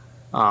tackles.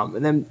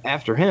 And then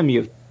after him,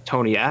 you have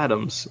Tony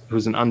Adams,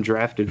 who's an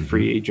undrafted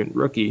free agent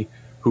rookie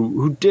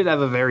who did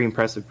have a very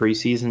impressive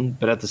preseason,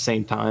 but at the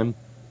same time,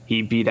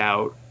 he beat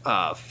out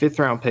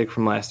fifth-round pick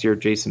from last year,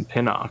 Jason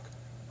Pinnock,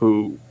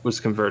 who was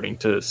converting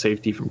to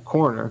safety from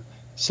corner.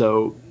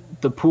 So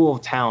the pool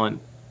of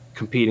talent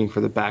competing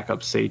for the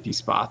backup safety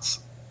spots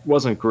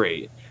wasn't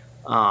great,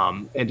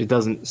 and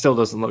it still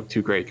doesn't look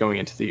too great going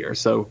into the year.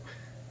 So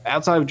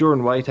outside of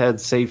Jordan Whitehead,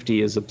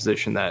 safety is a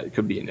position that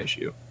could be an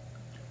issue.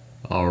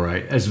 All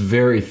right. That's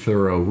very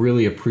thorough.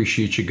 Really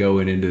appreciate you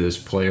going into this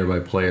player by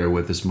player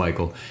with us,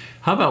 Michael.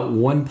 How about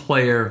one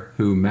player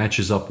who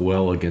matches up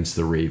well against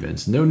the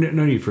Ravens? No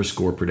need for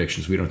score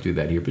predictions. We don't do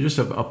that here. But just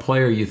a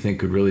player you think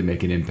could really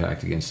make an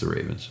impact against the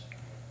Ravens.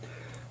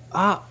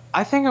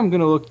 I think I'm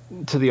going to look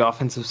to the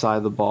offensive side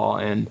of the ball,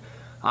 and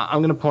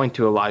I'm going to point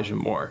to Elijah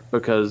Moore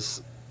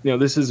because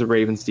this is a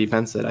Ravens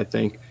defense that I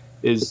think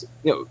is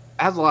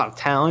has a lot of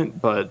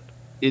talent, but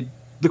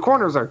the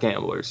corners are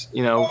gamblers.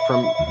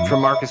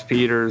 From Marcus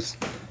Peters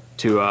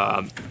to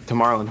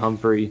Marlon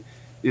Humphrey,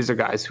 these are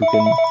guys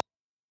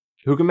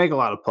who can make a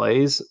lot of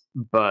plays,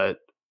 but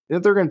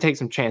they're going to take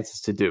some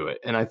chances to do it.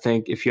 And I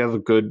think if you have a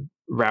good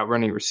route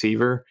running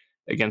receiver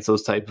against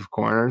those type of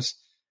corners,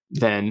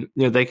 then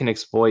they can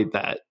exploit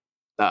that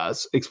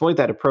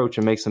approach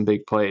and make some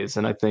big plays.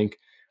 And I think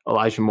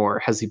Elijah Moore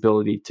has the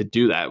ability to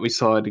do that. We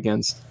saw it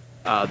against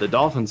the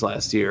Dolphins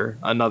last year,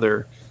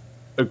 another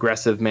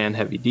aggressive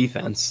man-heavy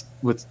defense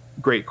with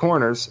great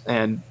corners,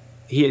 and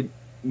he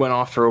went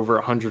off for over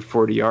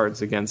 140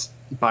 yards against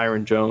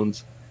Byron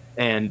Jones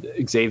and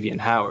Xavier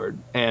Howard.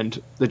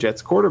 And the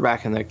Jets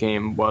quarterback in that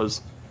game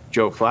was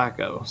Joe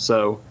Flacco.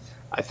 So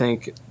I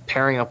think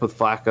pairing up with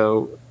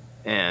Flacco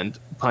and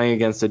playing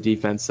against a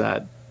defense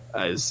that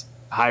is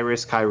high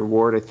risk, high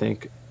reward, I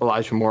think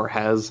Elijah Moore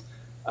has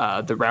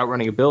the route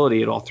running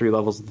ability at all three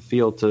levels of the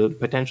field to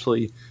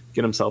potentially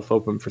get himself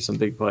open for some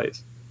big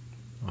plays.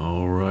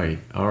 All right.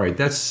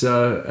 That's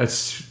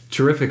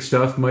terrific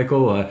stuff,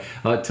 Michael.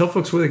 Tell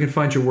folks where they can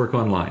find your work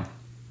online.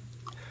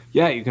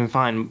 Yeah, you can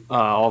find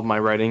all of my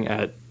writing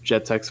at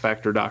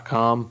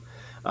jetsxfactor.com.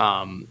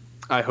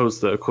 I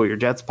host the Cool Your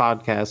Jets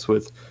podcast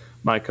with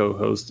my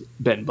co-host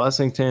Ben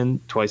Blessington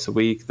twice a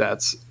week.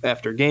 That's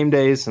after game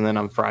days, and then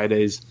on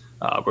Fridays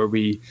where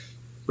we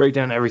break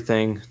down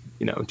everything,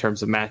 in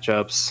terms of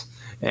matchups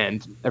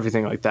and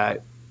everything like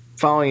that,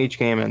 following each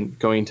game and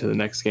going to the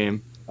next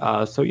game.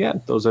 So yeah,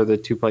 those are the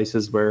two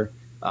places where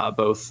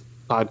both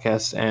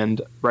podcast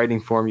and writing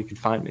form you can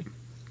find me.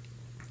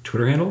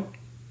 Twitter handle?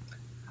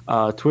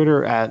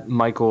 Twitter at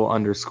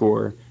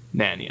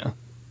Michael_Nania.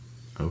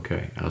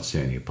 Okay,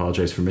 outstanding.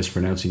 Apologize for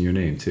mispronouncing your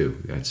name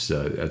too. That's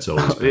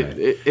always bad.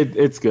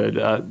 It's good.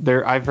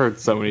 I've heard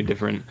so many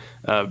different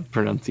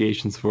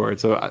pronunciations for it,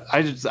 so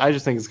I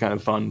just think it's kind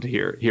of fun to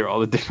hear all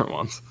the different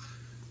ones.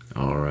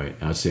 All right,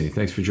 outstanding.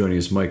 Thanks for joining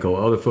us, Michael.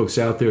 Other folks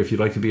out there, if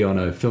you'd like to be on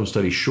a film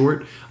study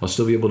short, I'll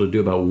still be able to do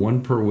about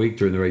one per week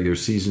during the regular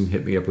season.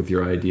 Hit me up with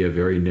your idea.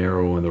 Very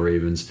narrow on the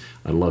Ravens.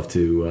 I'd love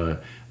to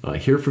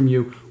hear from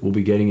you. We'll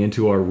be getting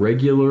into our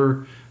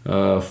regular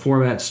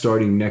format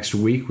starting next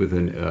week with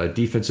a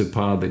defensive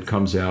pod that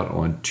comes out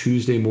on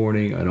Tuesday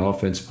morning, an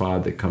offense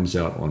pod that comes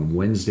out on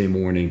Wednesday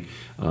morning,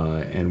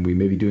 and we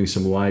may be doing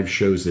some live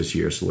shows this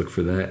year, so look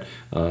for that.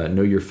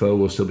 Know Your Foe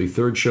will still be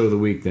third show of the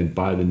week, then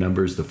By the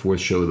Numbers, the fourth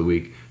show of the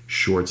week,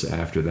 shorts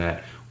after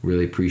that.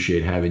 Really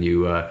appreciate having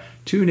you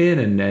tune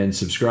in and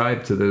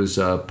subscribe to those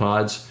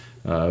pods.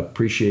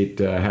 Appreciate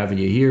having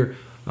you here.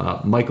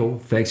 Michael,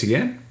 thanks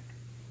again.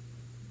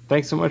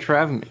 Thanks so much for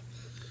having me.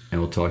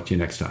 And we'll talk to you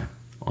next time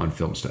on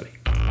Film Study.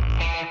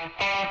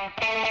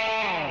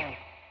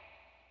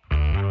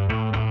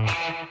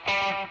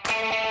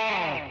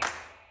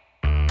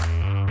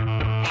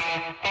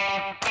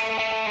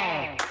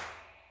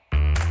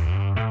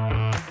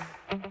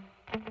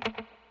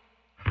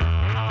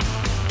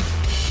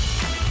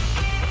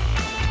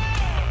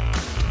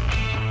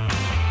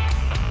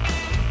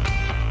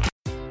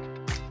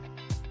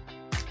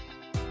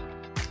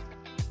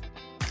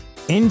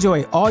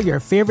 Enjoy all your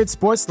favorite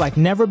sports like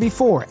never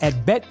before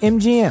at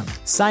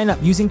BetMGM. Sign up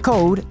using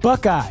code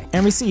Buckeye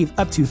and receive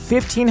up to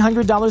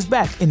 $1,500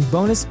 back in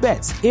bonus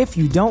bets if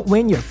you don't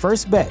win your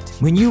first bet.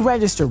 When you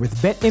register with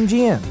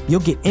BetMGM, you'll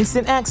get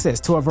instant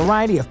access to a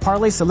variety of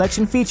parlay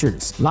selection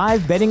features,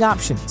 live betting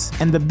options,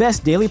 and the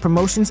best daily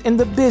promotions in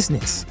the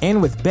business.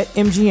 And with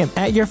BetMGM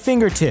at your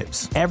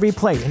fingertips, every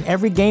play and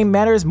every game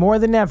matters more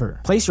than ever.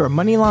 Place your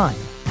money line,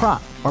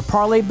 prop, or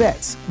parlay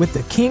bets with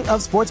the king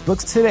of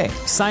sportsbooks today.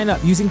 Sign up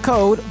using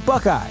code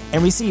Buckeye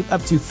and receive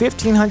up to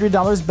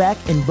 $1,500 back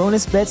in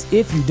bonus bets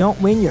if you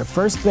don't win your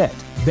first bet.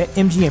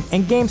 BetMGM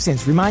and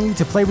GameSense remind you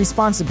to play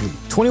responsibly.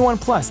 21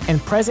 plus and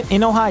present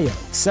in Ohio,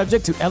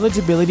 subject to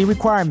eligibility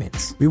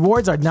requirements.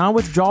 Rewards are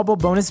non-withdrawable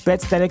bonus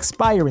bets that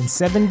expire in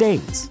 7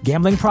 days.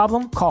 Gambling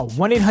problem? Call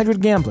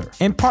 1-800-GAMBLER.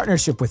 In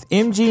partnership with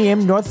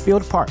MGM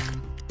Northfield Park.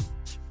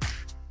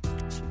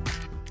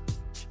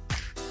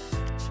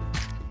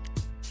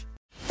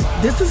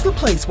 This is the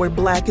place where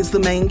Black is the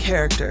main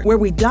character, where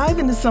we dive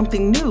into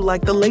something new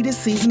like the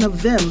latest season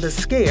of Them, The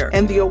Scare,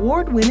 and the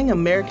award-winning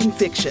American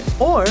Fiction.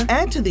 Or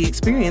add to the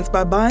experience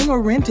by buying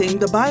or renting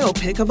the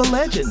biopic of a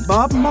legend,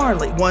 Bob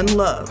Marley, One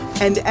Love.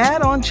 And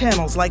add on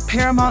channels like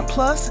Paramount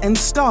Plus and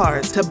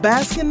Stars to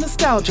bask in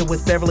nostalgia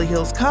with Beverly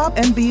Hills Cop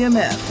and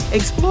BMF.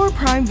 Explore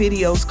Prime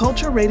Video's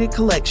culture-rated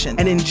collection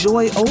and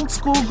enjoy old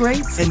school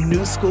greats and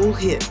new school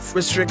hits.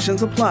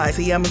 Restrictions apply.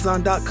 See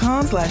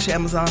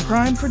Amazon.com/Amazon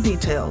Prime for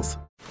details.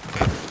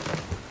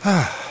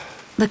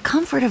 The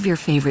comfort of your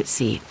favorite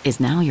seat is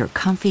now your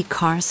comfy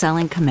car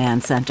selling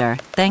command center,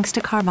 thanks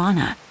to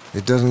Carvana.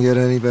 It doesn't get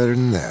any better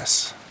than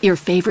this. Your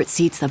favorite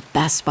seat's the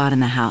best spot in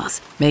the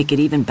house. Make it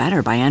even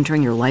better by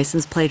entering your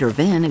license plate or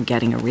VIN and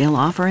getting a real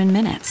offer in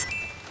minutes.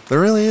 There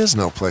really is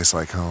no place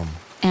like home.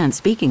 And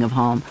speaking of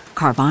home,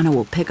 Carvana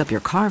will pick up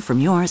your car from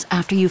yours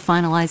after you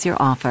finalize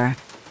your offer.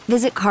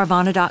 Visit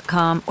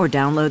Carvana.com or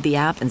download the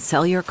app and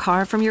sell your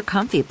car from your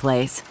comfy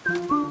place.